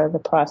becomes part of the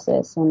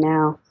process. So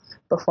now,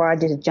 before I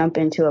just jump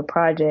into a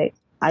project,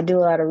 I do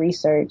a lot of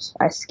research.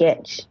 I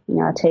sketch.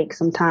 I take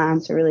some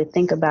time to really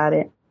think about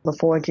it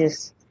before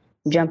just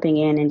jumping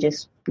in and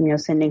just,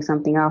 sending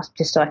something off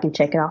just so I can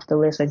check it off the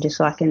list or just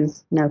so I can,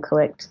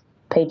 collect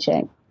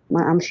paycheck.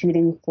 I'm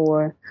shooting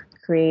for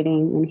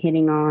creating and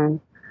hitting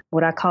on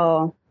what I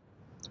call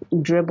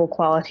dribble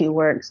quality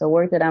work. So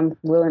work that I'm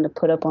willing to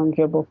put up on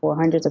Dribble for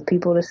hundreds of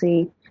people to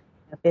see.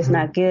 If it's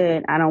not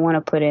good, I don't want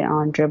to put it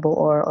on Dribble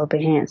or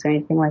Behance or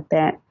anything like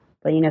that.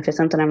 But, if it's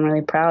something I'm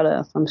really proud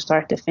of from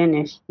start to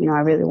finish, I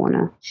really want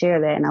to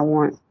share that, and I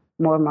want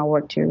more of my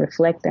work to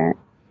reflect that.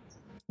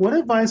 What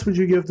advice would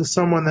you give to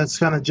someone that's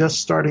kind of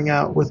just starting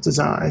out with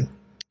design?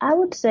 I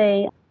would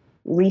say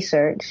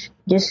research.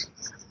 Just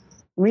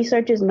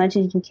research as much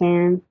as you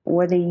can,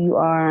 whether you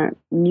are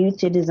new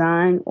to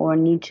design or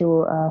new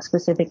to a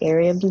specific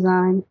area of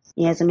design.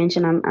 As I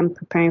mentioned, I'm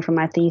preparing for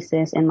my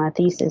thesis, and my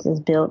thesis is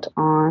built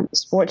on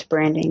sports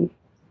branding,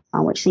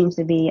 which seems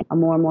to be a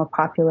more and more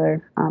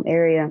popular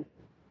area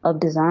of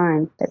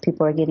design that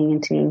people are getting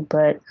into.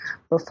 But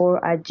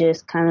before I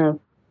just kind of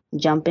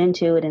jump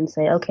into it and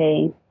say,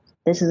 okay,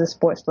 this is a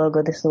sports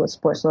logo, this is what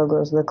sports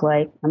logos look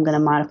like, I'm going to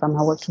modify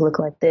my work to look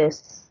like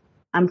this,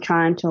 I'm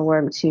trying to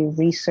work to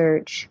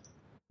research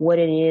what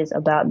it is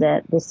about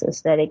this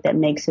aesthetic that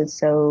makes it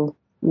so,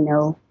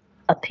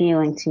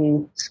 appealing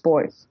to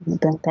sports,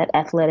 that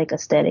athletic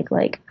aesthetic.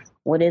 Like,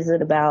 what is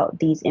it about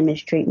these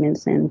image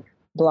treatments and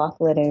block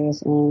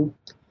letters and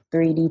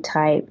 3D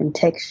type and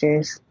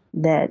textures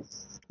that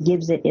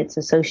gives it its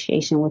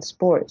association with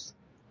sports?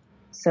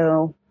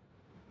 So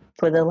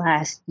for the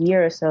last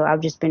year or so,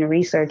 I've just been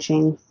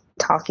researching,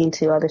 talking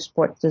to other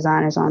sports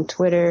designers on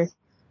Twitter.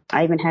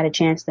 I even had a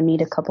chance to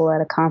meet a couple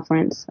at a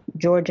conference,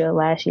 Georgia,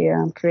 last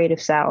year,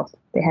 Creative South.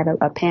 They had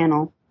a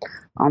panel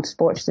on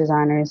sports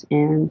designers,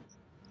 and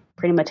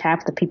pretty much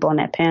half the people on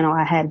that panel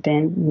I had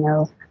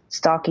been,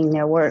 stalking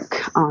their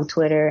work on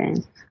Twitter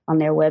and on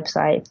their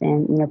websites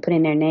and,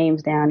 putting their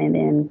names down, and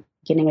then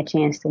getting a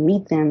chance to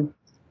meet them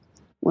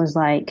was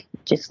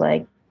just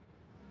like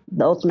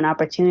the ultimate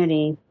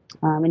opportunity.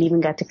 And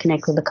even got to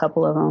connect with a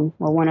couple of them,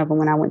 or one of them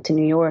when I went to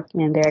New York,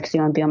 and they're actually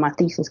going to be on my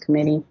thesis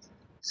committee.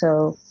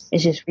 So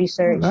it's just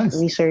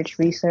research,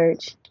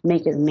 research,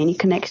 make as many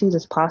connections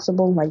as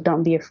possible. Like,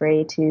 don't be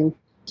afraid to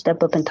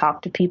step up and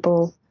talk to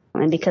people.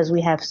 And because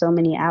we have so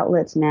many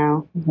outlets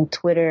now,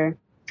 Twitter,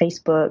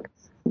 Facebook,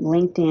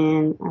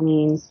 LinkedIn, I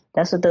mean,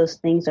 that's what those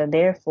things are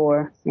there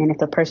for. And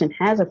if a person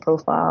has a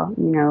profile,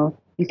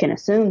 you can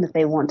assume that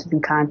they want to be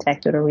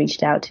contacted or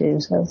reached out to.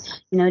 So,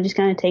 just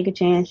kind of take a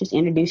chance, just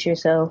introduce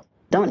yourself.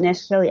 Don't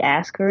necessarily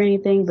ask for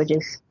anything, but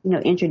just,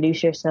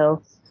 introduce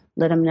yourself.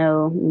 Let them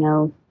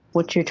know,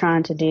 what you're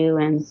trying to do,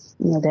 and,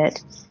 that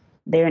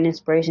they're an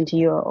inspiration to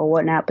you or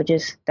whatnot, but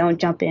just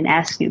don't jump in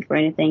asking for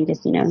anything.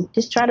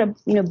 Just try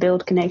to,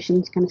 build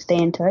connections, kind of stay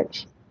in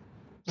touch,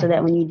 so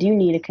that when you do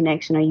need a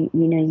connection, or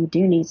you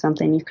do need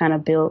something, you've kind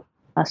of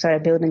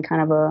started building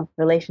kind of a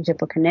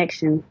relationship or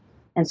connection.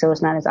 And so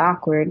it's not as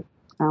awkward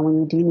when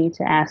you do need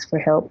to ask for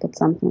help with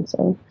something.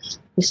 So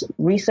just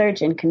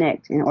research and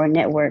connect or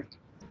network.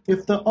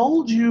 If the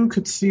old you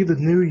could see the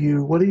new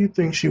you, what do you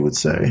think she would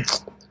say?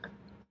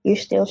 You're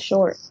still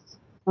short,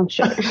 I'm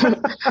sure.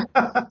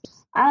 I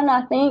don't know.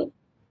 I think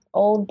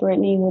old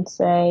Brittany would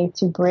say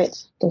to Britt,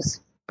 because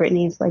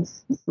Brittany's like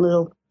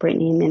little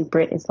Brittany, and then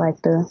Britt is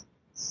like the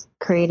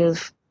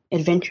creative,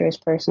 adventurous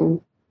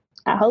person.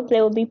 I hope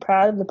they will be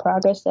proud of the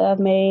progress that I've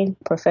made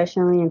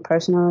professionally and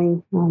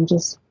personally.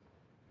 Just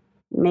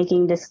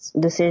making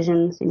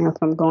decisions,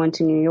 from going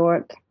to New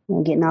York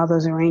and getting all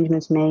those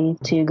arrangements made,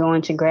 to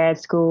going to grad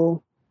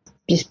school,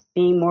 just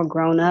being more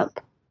grown up,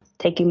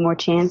 taking more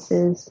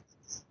chances,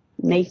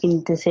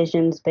 making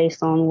decisions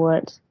based on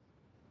what,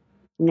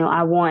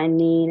 I want and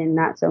need, and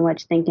not so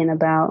much thinking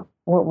about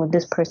what would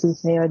this person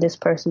say or this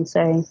person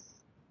say.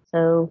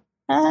 So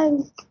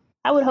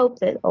I would hope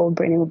that old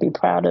Brittany would be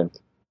proud of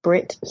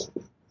Britt.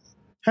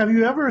 Have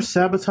you ever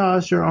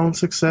sabotaged your own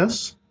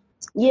success?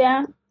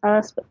 Yeah,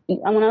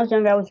 When I was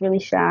younger, I was really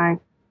shy.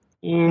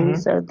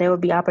 And so there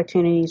would be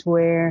opportunities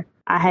where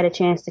I had a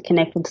chance to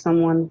connect with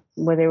someone,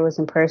 whether it was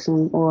in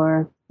person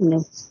or,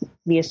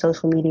 via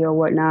social media or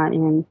whatnot.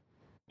 And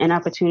an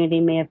opportunity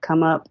may have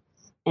come up,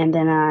 and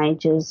then I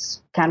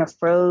just kind of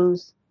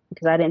froze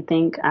because I didn't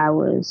think I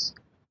was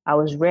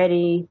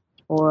ready,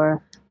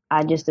 or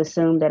I just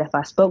assumed that if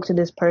I spoke to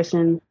this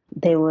person,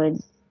 they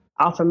would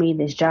offer me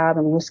this job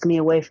and whisk me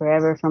away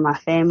forever from my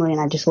family. And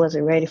I just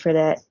wasn't ready for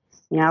that.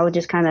 I would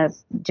just kind of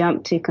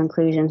jump to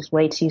conclusions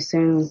way too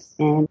soon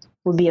and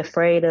would be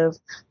afraid of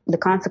the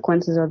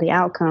consequences or the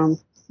outcome.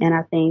 And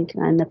I think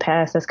in the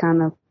past that's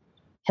kind of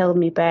held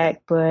me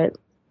back. But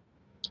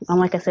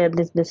like I said,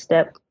 this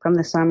step from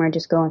the summer,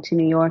 just going to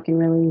New York and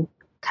really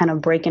kind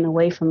of breaking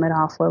away from it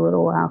all for a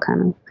little while,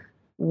 kind of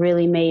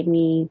really made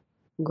me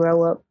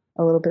grow up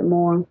a little bit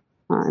more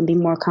and be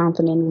more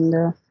confident in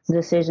the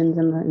decisions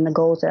and the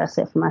goals that I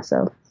set for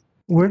myself.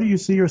 Where do you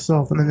see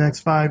yourself in the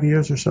next 5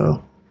 years or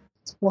so?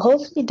 Well,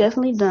 hopefully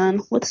definitely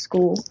done with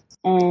school.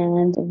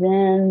 And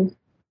then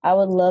I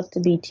would love to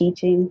be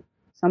teaching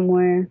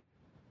somewhere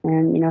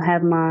and,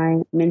 have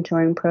my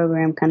mentoring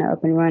program kind of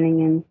up and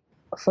running and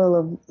full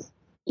of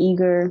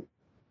eager,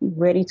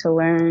 ready to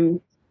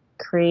learn,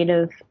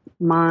 creative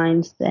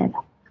minds that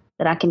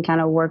I can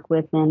kind of work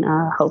with, and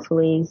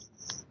hopefully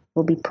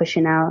we'll be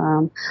pushing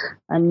out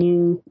a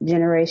new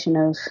generation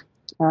of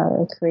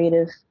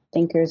creative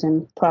thinkers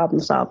and problem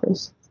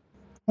solvers.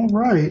 All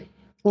right.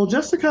 Well,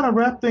 just to kind of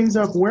wrap things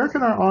up, where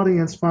can our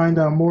audience find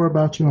out more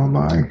about you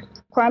online?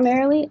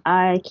 Primarily,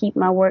 I keep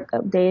my work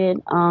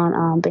updated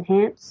on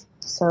Behance.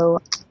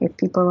 So if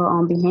people are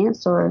on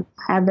Behance or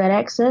have that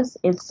access,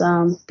 it's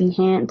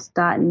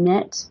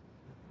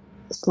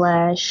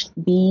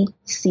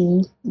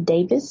behance.net/BC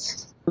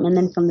Davis. And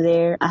then from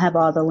there, I have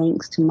all the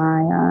links to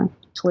my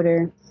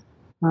Twitter,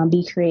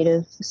 Be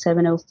Creative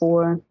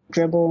 704,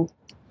 Dribble,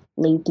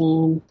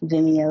 LinkedIn,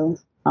 Vimeo,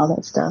 all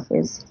that stuff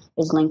is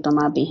linked on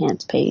my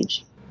Behance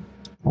page.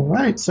 All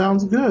right.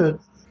 Sounds good.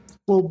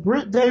 Well,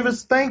 Britt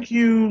Davis, thank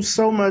you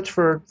so much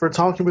for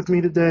talking with me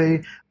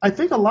today. I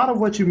think a lot of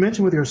what you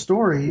mentioned with your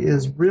story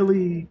is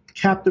really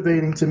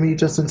captivating to me,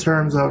 just in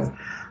terms of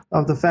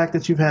the fact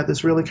that you've had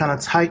this really kind of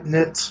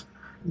tight-knit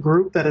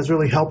group that has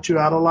really helped you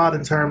out a lot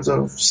in terms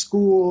of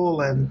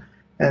school and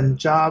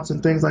jobs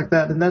and things like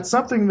that. And that's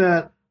something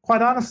that,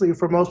 quite honestly,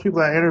 for most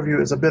people I interview,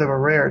 is a bit of a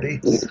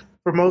rarity.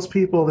 For most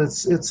people, they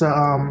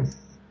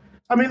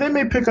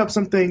may pick up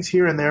some things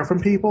here and there from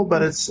people,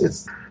 but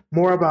it's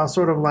more about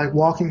sort of like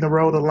walking the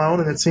road alone.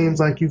 And it seems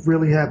like you've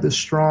really had this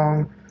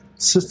strong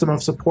system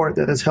of support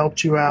that has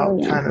helped you out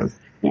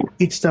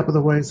each step of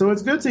the way. So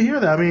it's good to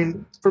hear that. I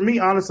mean, for me,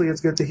 honestly, it's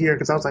good to hear,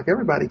 because I was like,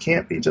 everybody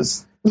can't be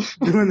just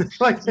doing this.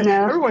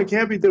 Everyone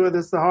can't be doing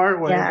this the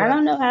hard way. Yeah, I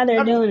don't know how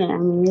they're doing it. I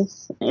mean,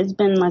 it's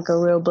been like a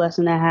real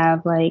blessing to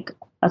have like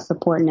a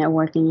support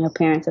network and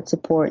parents that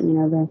support,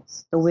 the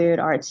weird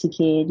artsy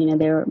kid,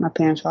 my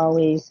parents were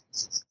always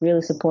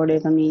really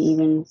supportive. I mean,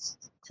 even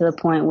to the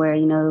point where,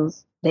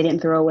 they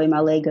didn't throw away my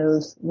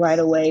Legos right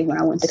away when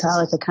I went to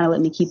college. They kind of let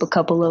me keep a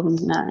couple of them,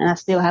 and I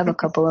still have a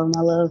couple of them.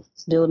 I love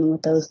building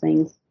with those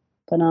things.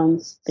 But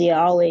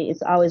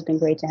it's always been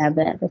great to have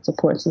that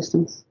support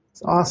system. It's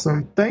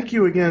awesome. Thank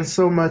you again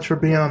so much for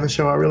being on the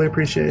show. I really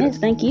appreciate it. Yes,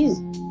 thank you.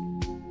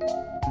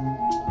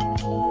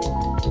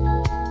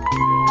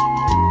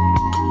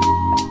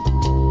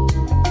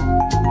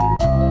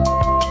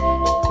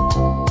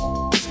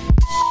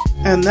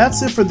 And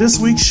that's it for this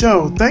week's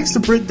show. Thanks to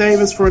Britt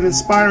Davis for an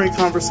inspiring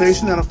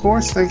conversation, and of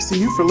course, thanks to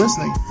you for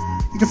listening.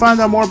 You can find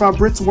out more about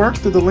Britt's work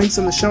through the links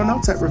in the show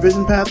notes at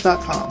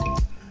revisionpath.com.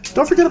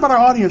 Don't forget about our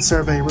audience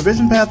survey,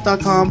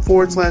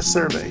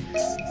 revisionpath.com/survey.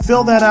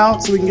 Fill that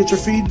out so we can get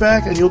your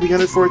feedback, and you'll be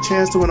entered for a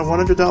chance to win a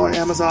 $100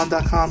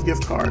 Amazon.com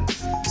gift card.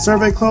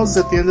 Survey closes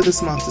at the end of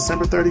this month,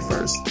 December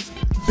 31st.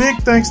 Big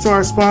thanks to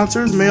our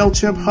sponsors,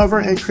 MailChimp, Hover,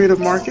 and Creative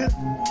Market.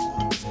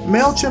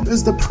 MailChimp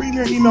is the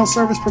premier email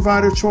service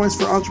provider choice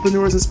for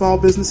entrepreneurs and small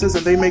businesses,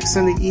 and they make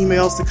sending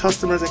emails to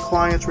customers and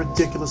clients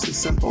ridiculously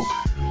simple.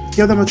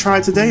 Give them a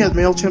try today at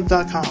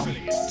MailChimp.com.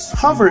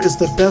 Hover is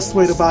the best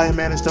way to buy and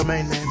manage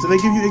domain names, and they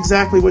give you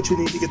exactly what you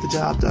need to get the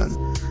job done.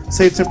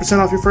 Save 10%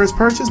 off your first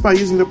purchase by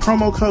using the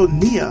promo code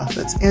NIA,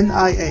 that's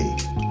N-I-A.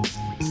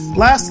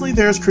 Lastly,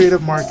 there's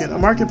Creative Market, a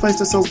marketplace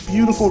that sells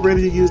beautiful,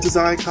 ready-to-use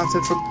design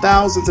content from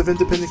thousands of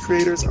independent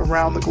creators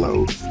around the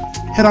globe.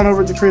 Head on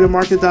over to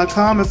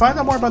creativemarket.com and find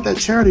out more about that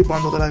charity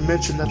bundle that I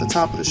mentioned at the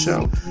top of the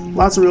show.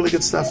 Lots of really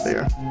good stuff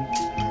there.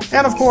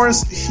 And of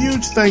course,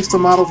 huge thanks to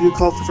Model View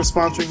Culture for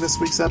sponsoring this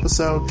week's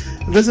episode.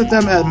 Visit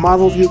them at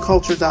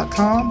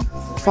modelviewculture.com.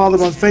 Follow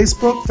them on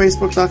Facebook,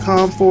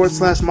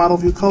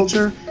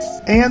 facebook.com/modelviewculture,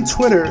 and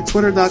Twitter,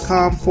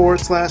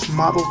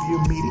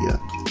 twitter.com/modelviewmedia.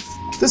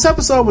 This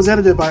episode was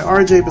edited by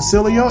RJ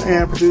Basilio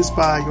and produced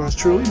by yours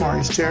truly,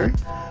 Maurice Cherry.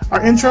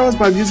 Our intro is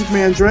by Music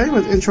Man Dre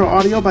with intro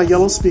audio by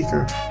Yellow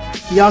Speaker.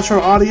 The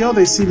outro audio,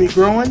 They See Me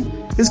Growing,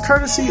 is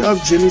courtesy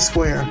of Jimmy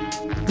Square.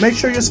 Make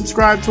sure you're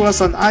subscribed to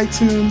us on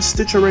iTunes,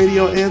 Stitcher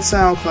Radio, and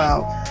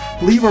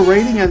SoundCloud. Leave a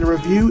rating and a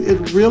review.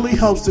 It really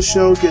helps the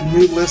show get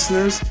new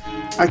listeners.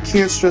 I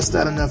can't stress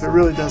that enough. It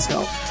really does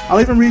help.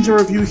 I'll even read your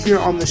review here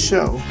on the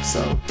show,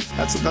 so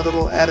that's another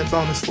little added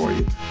bonus for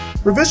you.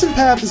 Revision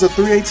Path is a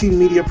 318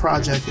 media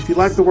project. If you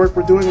like the work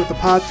we're doing with the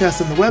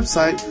podcast and the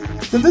website,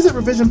 then visit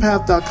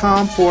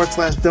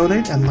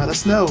revisionpath.com/donate and let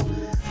us know.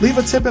 Leave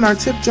a tip in our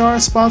tip jar,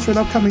 sponsor an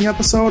upcoming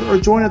episode, or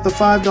join at the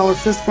 $5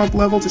 fifth month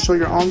level to show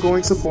your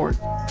ongoing support.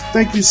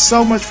 Thank you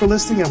so much for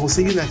listening, and we'll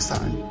see you next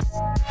time.